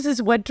 This is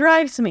what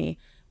drives me.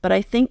 But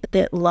I think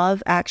that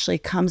love actually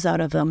comes out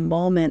of a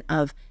moment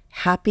of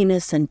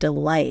happiness and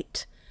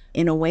delight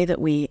in a way that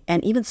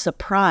and even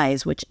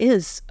surprise, which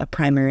is a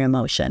primary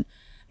emotion,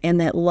 and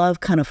that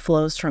love kind of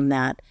flows from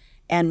that.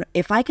 And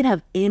if I could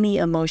have any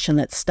emotion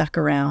that's stuck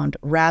around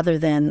rather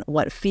than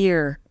what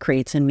fear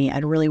creates in me,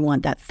 I'd really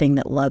want that thing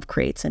that love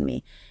creates in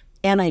me.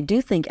 And I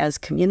do think as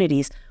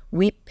communities,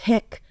 we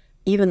pick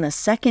even the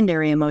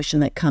secondary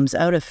emotion that comes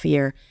out of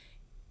fear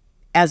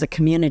as a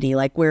community.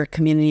 Like, we're a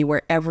community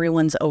where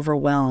everyone's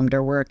overwhelmed,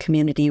 or we're a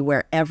community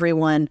where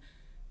everyone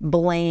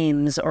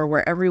blames, or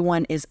where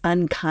everyone is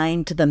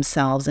unkind to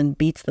themselves and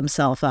beats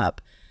themselves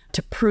up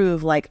to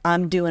prove, like,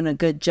 I'm doing a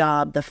good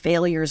job, the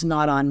failure's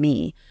not on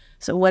me.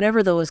 So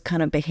whatever those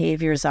kind of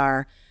behaviors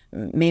are,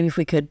 maybe if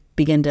we could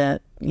begin to,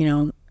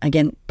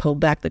 again, pull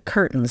back the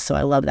curtains. So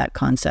I love that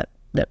concept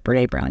that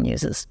Brene Brown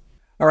uses.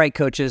 All right,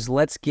 coaches,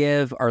 let's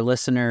give our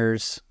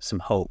listeners some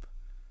hope.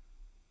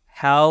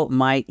 How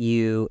might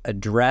you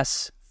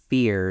address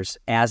fears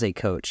as a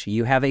coach?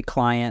 You have a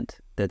client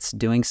that's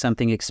doing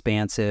something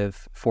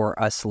expansive. For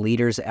us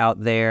leaders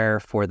out there,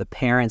 for the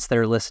parents that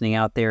are listening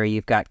out there,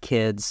 you've got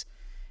kids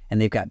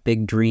and they've got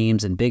big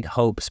dreams and big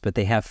hopes, but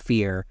they have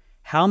fear.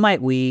 How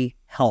might we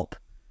help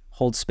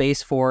hold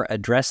space for,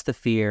 address the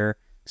fear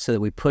so that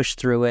we push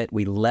through it,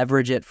 we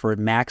leverage it for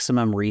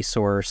maximum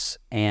resource,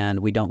 and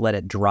we don't let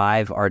it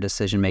drive our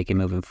decision-making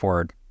moving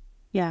forward?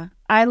 Yeah,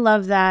 I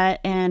love that.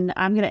 And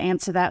I'm going to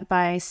answer that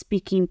by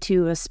speaking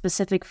to a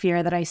specific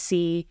fear that I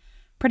see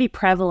pretty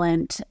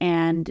prevalent.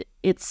 And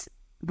it's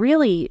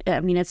really,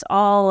 it's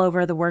all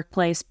over the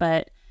workplace,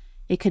 but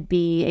it could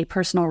be a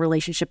personal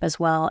relationship as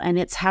well. And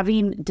it's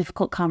having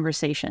difficult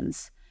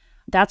conversations.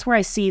 That's where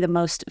I see the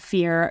most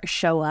fear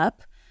show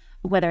up,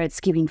 whether it's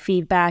giving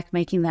feedback,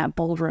 making that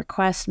bold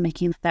request,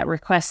 making that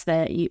request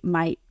that you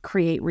might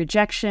create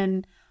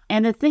rejection.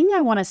 And the thing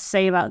I want to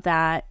say about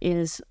that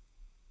is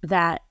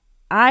that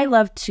I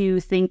love to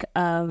think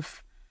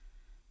of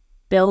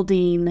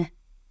building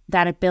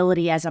that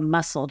ability as a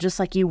muscle, just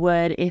like you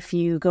would if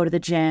you go to the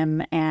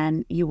gym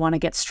and you want to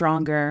get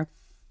stronger.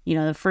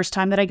 The first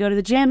time that I go to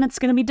the gym, it's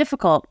going to be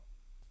difficult,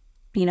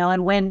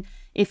 and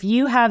if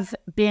you have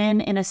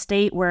been in a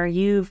state where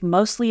you've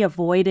mostly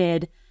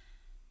avoided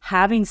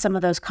having some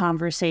of those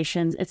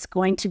conversations, it's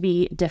going to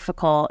be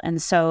difficult.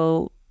 And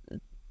so,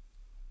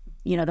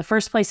 the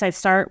first place I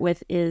start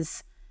with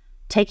is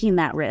taking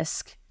that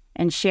risk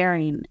and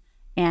sharing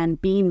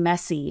and being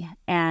messy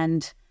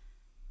and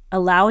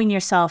allowing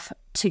yourself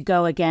to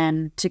go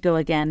again, to go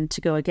again,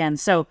 to go again.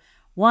 So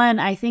one,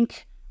 I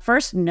think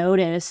first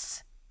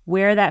notice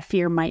where that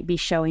fear might be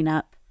showing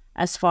up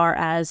as far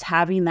as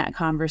having that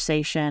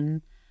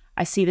conversation.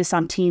 I see this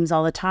on teams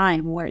all the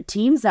time, where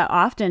teams that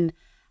often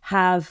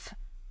have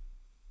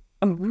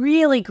a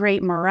really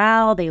great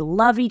morale, they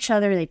love each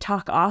other, they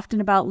talk often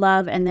about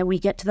love, and then we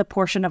get to the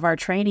portion of our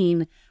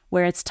training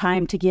where it's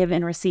time to give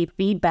and receive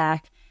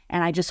feedback,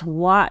 and I just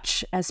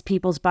watch as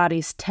people's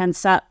bodies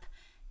tense up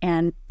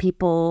and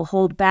people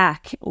hold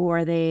back,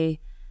 or they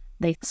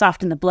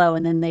soften the blow,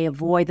 and then they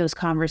avoid those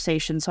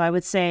conversations. So I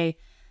would say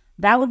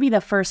that would be the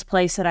first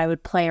place that I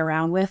would play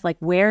around with, like,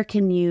 where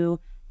can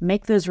you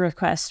make those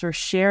requests or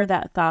share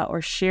that thought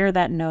or share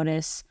that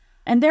notice?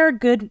 And there are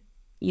good,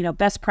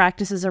 best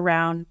practices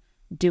around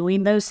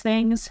doing those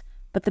things,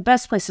 but the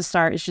best place to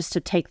start is just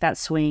to take that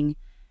swing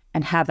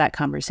and have that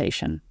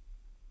conversation.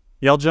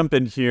 Yeah, I'll jump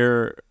in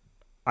here.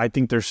 I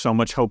think there's so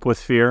much hope with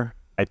fear.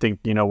 I think,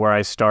 where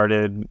I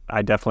started,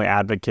 I definitely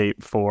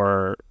advocate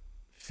for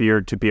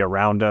fear to be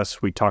around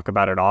us. We talk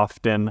about it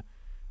often.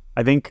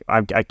 I think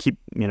I keep,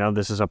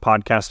 this is a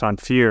podcast on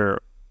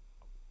fear.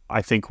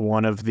 I think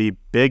one of the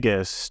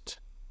biggest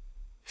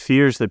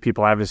fears that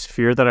people have is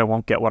fear that I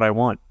won't get what I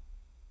want.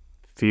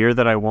 Fear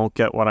that I won't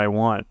get what I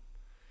want.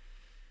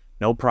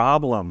 No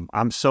problem.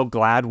 I'm so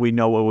glad we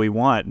know what we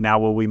want. Now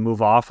will we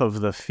move off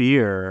of the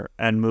fear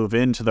and move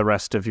into the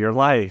rest of your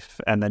life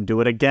and then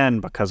do it again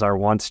because our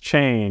wants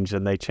change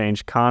and they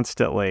change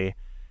constantly.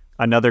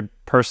 Another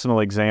personal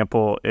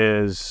example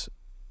is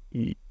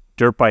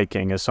dirt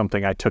biking is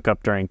something I took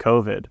up during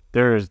COVID.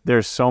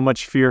 There's so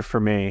much fear for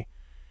me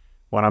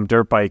when I'm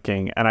dirt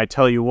biking. And I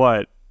tell you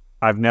what,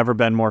 I've never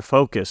been more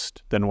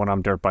focused than when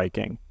I'm dirt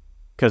biking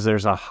because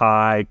there's a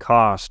high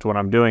cost when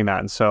I'm doing that.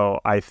 And so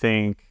I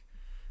think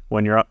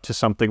when you're up to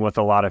something with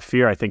a lot of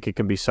fear, I think it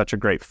can be such a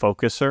great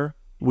focuser.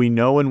 We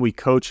know when we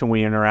coach and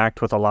we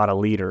interact with a lot of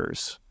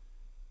leaders.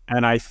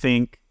 And I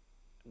think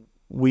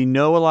we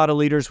know a lot of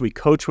leaders, we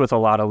coach with a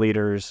lot of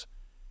leaders.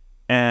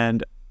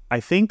 And I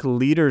think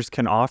leaders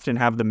can often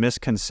have the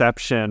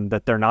misconception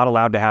that they're not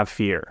allowed to have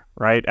fear,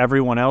 right?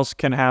 Everyone else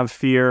can have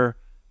fear,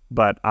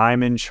 but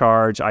I'm in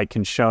charge. I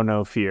can show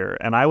no fear.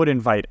 And I would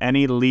invite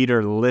any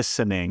leader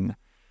listening,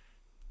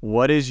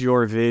 what is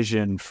your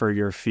vision for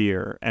your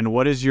fear? And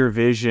what is your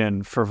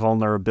vision for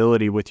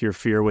vulnerability with your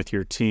fear with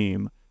your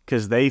team?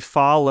 Because they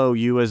follow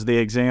you as the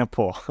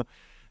example.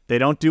 They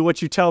don't do what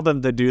you tell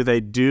them to do. They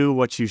do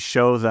what you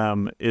show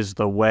them is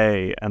the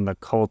way and the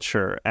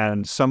culture.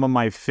 And some of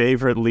my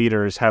favorite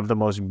leaders have the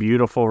most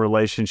beautiful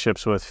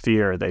relationships with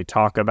fear. They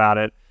talk about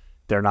it.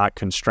 They're not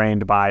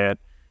constrained by it.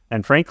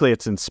 And frankly,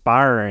 it's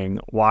inspiring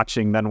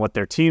watching then what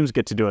their teams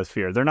get to do with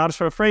fear. They're not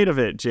so afraid of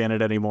it,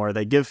 Janet, anymore.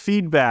 They give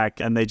feedback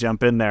and they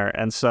jump in there.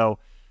 And so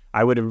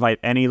I would invite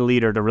any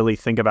leader to really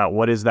think about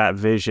what is that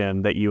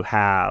vision that you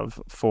have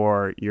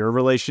for your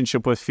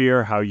relationship with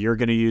fear, how you're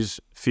going to use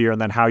fear, and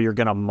then how you're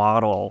going to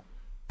model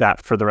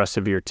that for the rest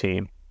of your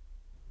team.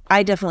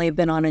 I definitely have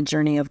been on a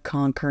journey of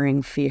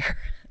conquering fear.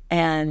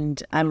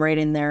 And I'm right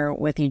in there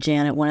with you,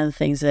 Janet. One of the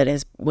things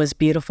that was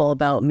beautiful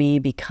about me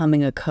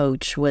becoming a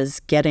coach was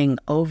getting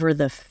over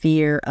the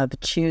fear of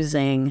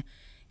choosing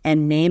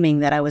and naming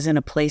that I was in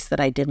a place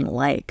that I didn't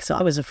like. So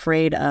I was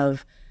afraid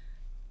of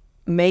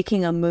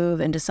making a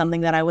move into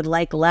something that I would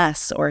like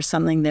less or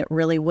something that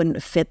really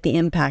wouldn't fit the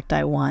impact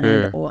I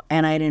wanted.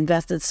 And I'd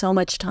invested so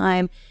much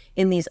time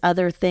in these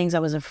other things. I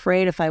was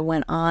afraid if I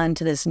went on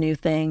to this new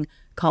thing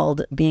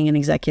called being an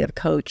executive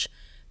coach,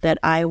 that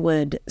I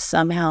would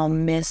somehow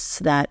miss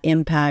that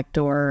impact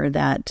or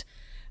that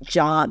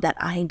job, that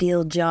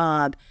ideal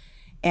job.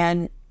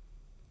 And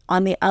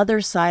on the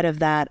other side of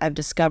that, I've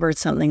discovered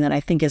something that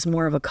I think is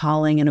more of a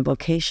calling and a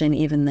vocation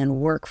even than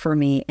work for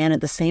me. And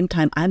at the same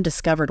time, I've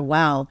discovered,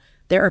 wow,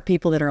 there are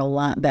people that are a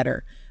lot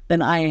better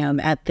than I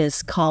am at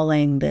this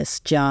calling, this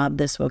job,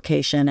 this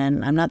vocation.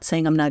 And I'm not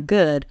saying I'm not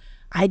good.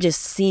 I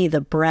just see the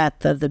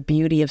breadth of the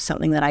beauty of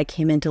something that I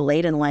came into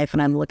late in life.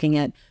 And I'm looking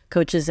at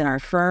coaches in our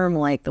firm,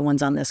 like the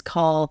ones on this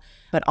call,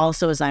 but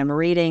also as I'm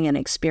reading and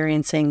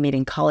experiencing,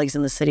 meeting colleagues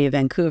in the city of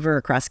Vancouver,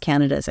 across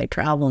Canada as I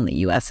travel, in the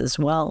US as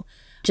well.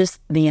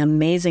 Just the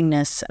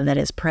amazingness that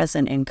is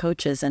present in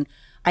coaches. And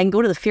I can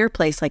go to the fear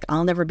place like,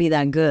 I'll never be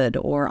that good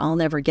or I'll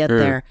never get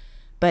there.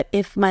 But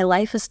if my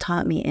life has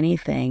taught me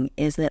anything,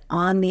 is that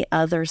on the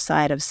other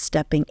side of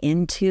stepping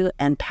into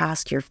and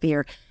past your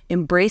fear,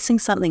 embracing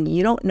something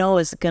you don't know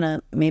is going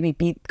to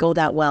maybe go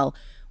that well.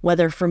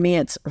 Whether for me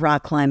it's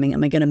rock climbing,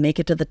 am I going to make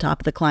it to the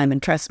top of the climb?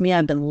 And trust me,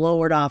 I've been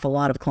lowered off a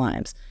lot of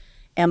climbs.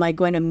 Am I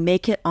going to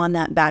make it on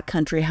that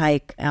backcountry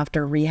hike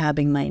after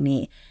rehabbing my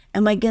knee?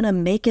 Am I going to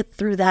make it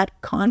through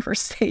that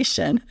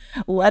conversation,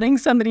 letting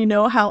somebody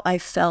know how I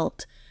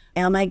felt?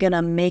 Am I going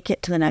to make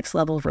it to the next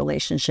level of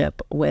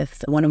relationship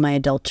with one of my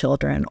adult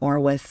children or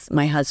with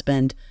my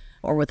husband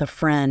or with a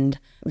friend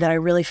that I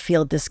really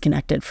feel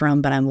disconnected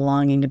from, but I'm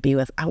longing to be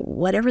with?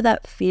 Whatever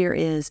that fear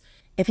is,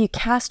 if you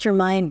cast your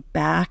mind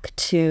back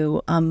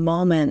to a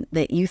moment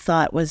that you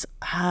thought was,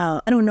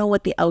 I don't know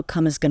what the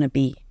outcome is going to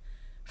be.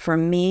 For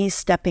me,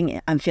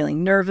 I'm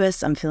feeling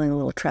nervous, I'm feeling a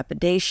little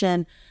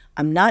trepidation,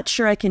 I'm not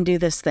sure I can do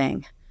this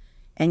thing.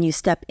 And you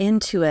step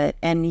into it,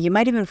 and you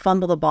might even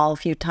fumble the ball a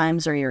few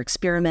times, or you're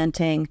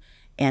experimenting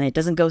and it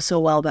doesn't go so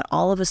well, but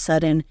all of a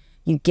sudden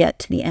you get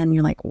to the end and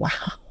you're like, wow,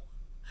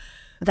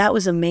 that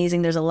was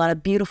amazing. There's a lot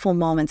of beautiful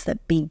moments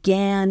that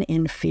began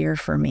in fear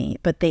for me,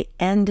 but they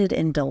ended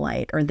in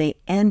delight, or they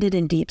ended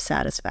in deep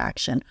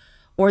satisfaction,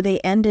 or they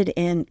ended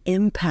in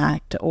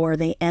impact, or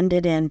they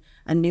ended in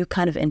a new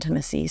kind of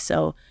intimacy.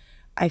 So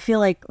I feel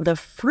like the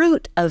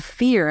fruit of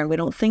fear, and we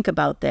don't think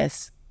about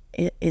this,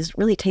 it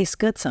really tastes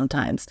good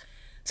sometimes.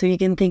 So you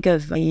can think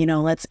of,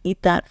 let's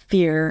eat that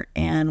fear,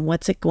 and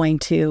what's it going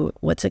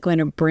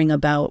to bring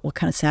about? What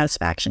kind of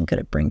satisfaction could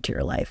it bring to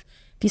your life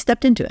if you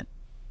stepped into it?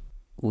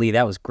 Lee,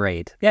 that was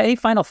great. Yeah, any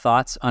final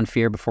thoughts on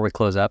fear before we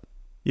close up?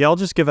 Yeah, I'll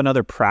just give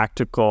another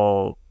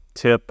practical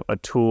tip, a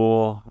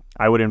tool.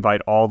 I would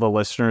invite all the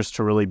listeners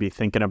to really be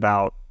thinking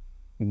about,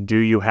 do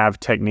you have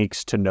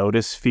techniques to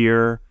notice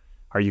fear?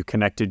 Are you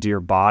connected to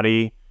your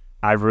body?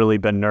 I've really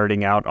been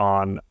nerding out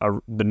on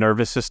the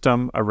nervous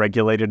system, a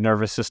regulated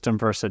nervous system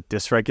versus a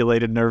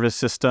dysregulated nervous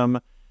system.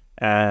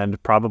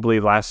 And probably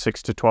last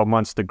 6 to 12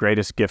 months, the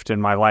greatest gift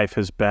in my life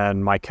has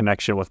been my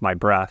connection with my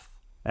breath.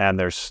 And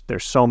there's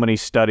so many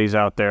studies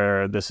out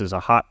there. This is a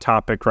hot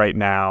topic right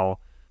now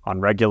on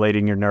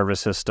regulating your nervous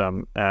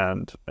system.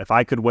 And if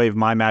I could wave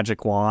my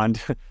magic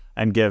wand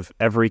and give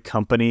every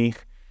company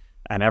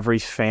and every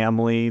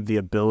family the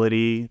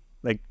ability,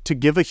 like to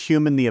give a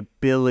human the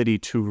ability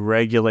to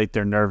regulate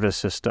their nervous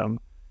system,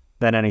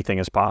 then anything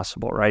is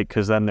possible, right?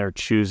 Because then they're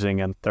choosing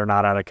and they're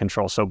not out of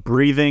control. So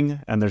breathing,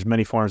 and there's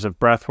many forms of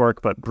breath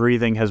work, but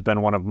breathing has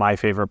been one of my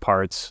favorite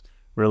parts,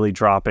 really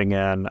dropping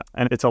in.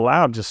 And it's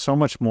allowed just so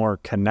much more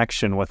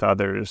connection with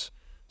others,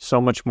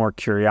 so much more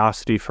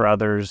curiosity for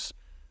others.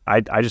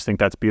 I just think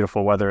that's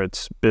beautiful, whether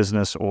it's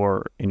business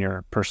or in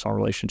your personal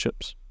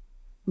relationships.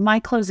 My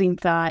closing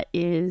thought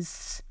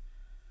is,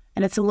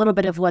 and it's a little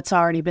bit of what's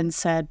already been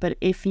said, but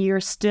if you're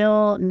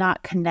still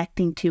not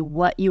connecting to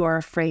what you are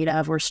afraid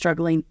of or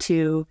struggling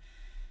to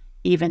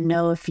even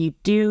know if you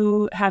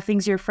do have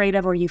things you're afraid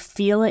of, or you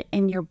feel it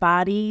in your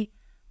body,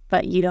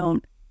 but you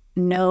don't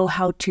know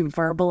how to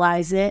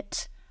verbalize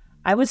it,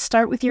 I would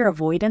start with your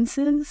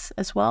avoidances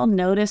as well.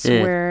 Notice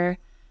where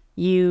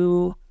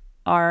you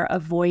are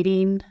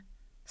avoiding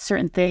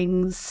certain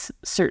things,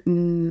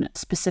 certain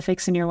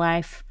specifics in your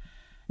life.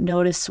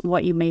 Notice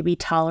what you may be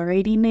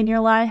tolerating in your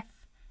life.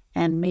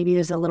 And maybe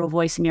there's a little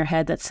voice in your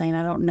head that's saying,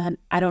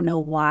 I don't know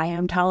why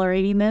I'm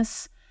tolerating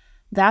this.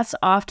 That's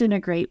often a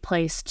great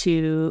place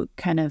to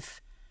kind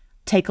of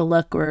take a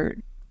look or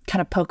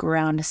kind of poke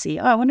around to see,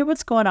 I wonder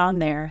what's going on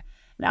there.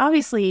 And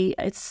obviously,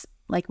 it's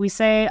like we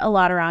say a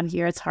lot around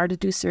here, it's hard to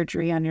do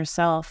surgery on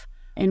yourself.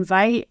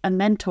 Invite a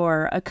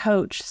mentor, a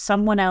coach,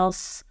 someone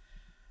else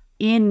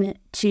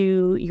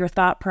into your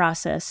thought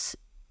process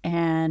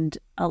and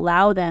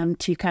allow them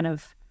to kind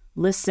of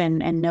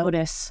listen and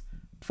notice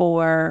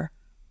for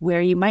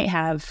where you might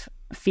have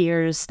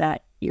fears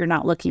that you're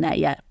not looking at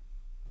yet.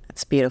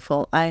 That's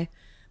beautiful.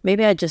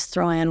 Maybe I just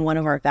throw in one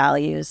of our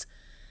values,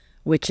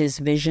 which is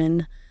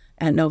vision.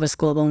 At Novus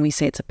Global, and we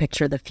say it's a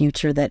picture of the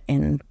future that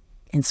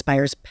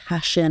inspires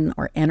passion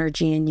or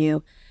energy in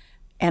you.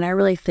 And I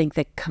really think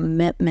that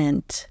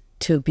commitment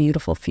to a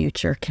beautiful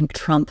future can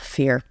trump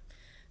fear.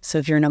 So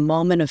if you're in a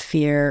moment of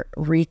fear,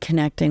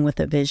 reconnecting with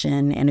a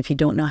vision, and if you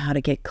don't know how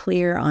to get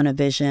clear on a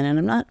vision, and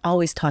I'm not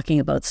always talking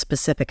about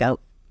specific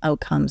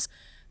outcomes,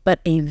 but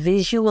a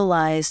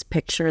visualized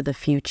picture of the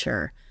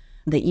future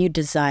that you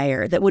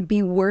desire, that would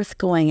be worth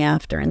going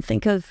after. And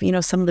think of,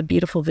 some of the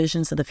beautiful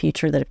visions of the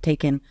future that have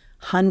taken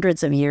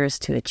hundreds of years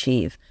to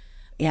achieve.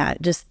 Yeah,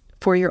 just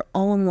for your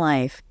own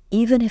life,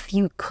 even if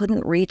you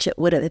couldn't reach it,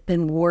 would it have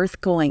been worth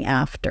going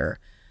after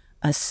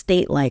a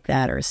state like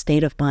that, or a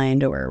state of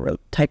mind, or a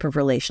type of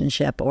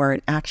relationship, or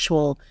an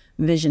actual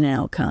vision and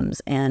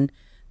outcomes. And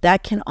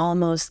that can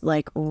almost,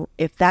 like,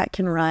 if that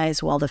can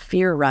rise while the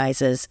fear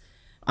rises,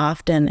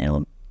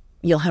 often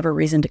you'll have a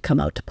reason to come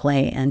out to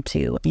play and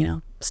to,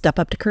 step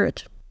up to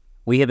courage.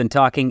 We have been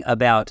talking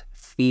about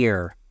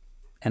fear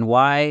and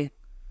why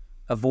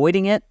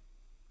avoiding it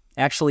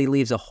actually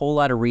leaves a whole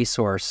lot of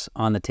resource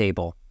on the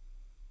table.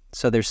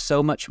 So there's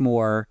so much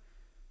more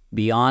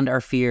beyond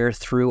our fear,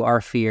 through our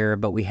fear,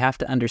 but we have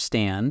to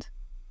understand,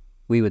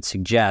 we would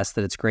suggest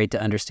that it's great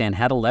to understand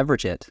how to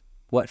leverage it,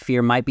 what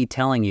fear might be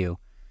telling you,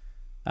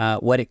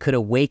 what it could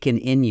awaken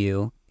in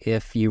you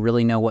if you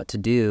really know what to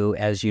do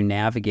as you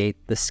navigate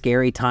the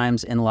scary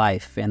times in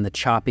life and the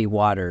choppy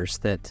waters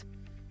that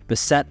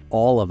beset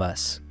all of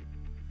us.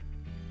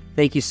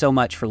 Thank you so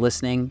much for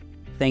listening.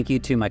 Thank you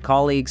to my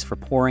colleagues for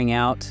pouring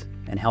out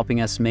and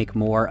helping us make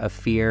more of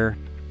fear.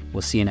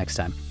 We'll see you next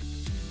time.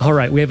 All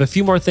right, we have a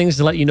few more things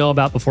to let you know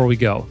about before we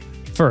go.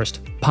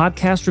 First,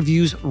 podcast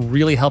reviews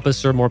really help us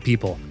serve more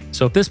people.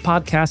 So if this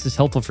podcast is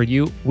helpful for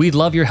you, we'd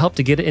love your help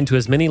to get it into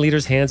as many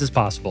leaders' hands as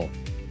possible.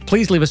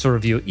 Please leave us a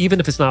review, even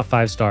if it's not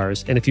 5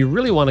 stars. And if you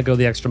really want to go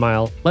the extra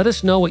mile, let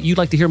us know what you'd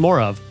like to hear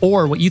more of,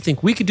 or what you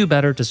think we could do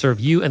better to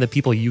serve you and the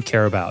people you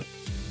care about.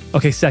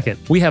 Okay, second,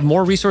 we have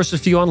more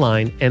resources for you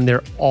online, and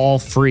they're all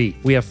free.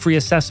 We have free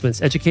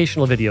assessments,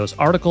 educational videos,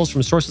 articles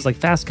from sources like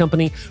Fast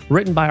Company,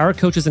 written by our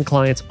coaches and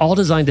clients, all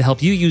designed to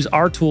help you use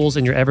our tools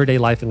in your everyday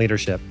life and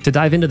leadership. To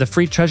dive into the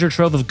free treasure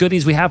trove of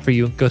goodies we have for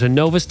you, go to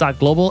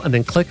novus.global and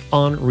then click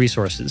on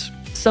resources.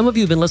 Some of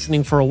you have been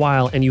listening for a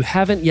while and you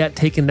haven't yet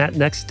taken that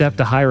next step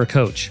to hire a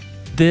coach.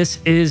 This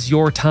is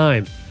your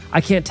time.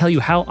 I can't tell you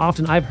how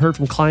often I've heard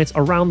from clients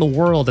around the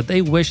world that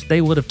they wish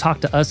they would have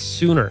talked to us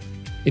sooner.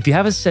 If you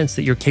have a sense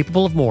that you're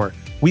capable of more,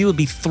 we would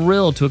be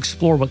thrilled to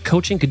explore what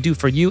coaching could do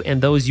for you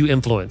and those you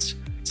influence.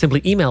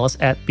 Simply email us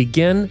at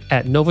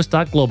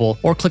begin@novus.global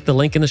or click the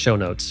link in the show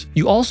notes.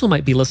 You also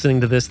might be listening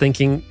to this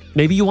thinking,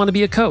 maybe you want to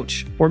be a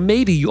coach, or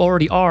maybe you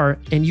already are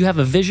and you have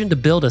a vision to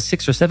build a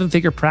 6 or 7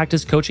 figure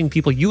practice coaching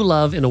people you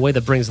love in a way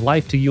that brings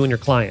life to you and your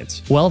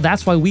clients. Well,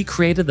 that's why we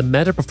created the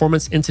Meta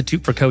Performance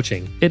Institute for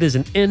Coaching. It is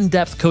an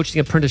in-depth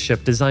coaching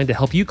apprenticeship designed to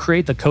help you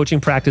create the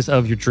coaching practice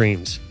of your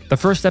dreams. The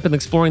first step in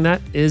exploring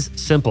that is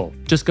simple.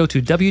 Just go to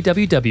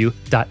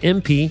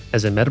www.mp,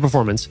 as in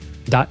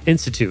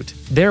metaperformance.institute.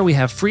 There we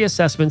have free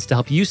assessments to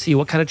help you see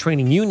what kind of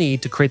training you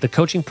need to create the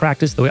coaching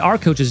practice the way our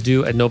coaches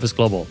do at Novus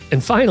Global.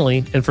 And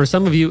finally, and for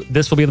some of you,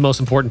 this will be the most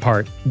important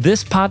part,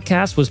 this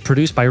podcast was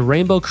produced by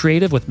Rainbow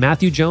Creative with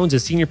Matthew Jones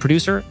as senior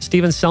producer,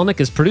 Steven Selnick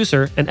as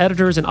producer, and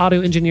editors and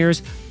audio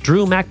engineers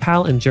Drew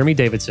MacPal and Jeremy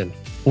Davidson.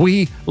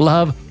 We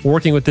love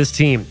working with this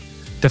team.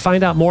 To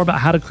find out more about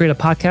how to create a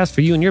podcast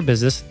for you and your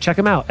business, check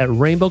them out at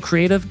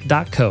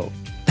rainbowcreative.co.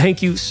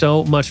 Thank you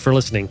so much for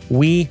listening.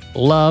 We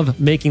love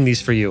making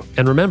these for you.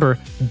 And remember,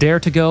 dare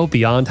to go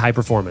beyond high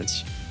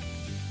performance.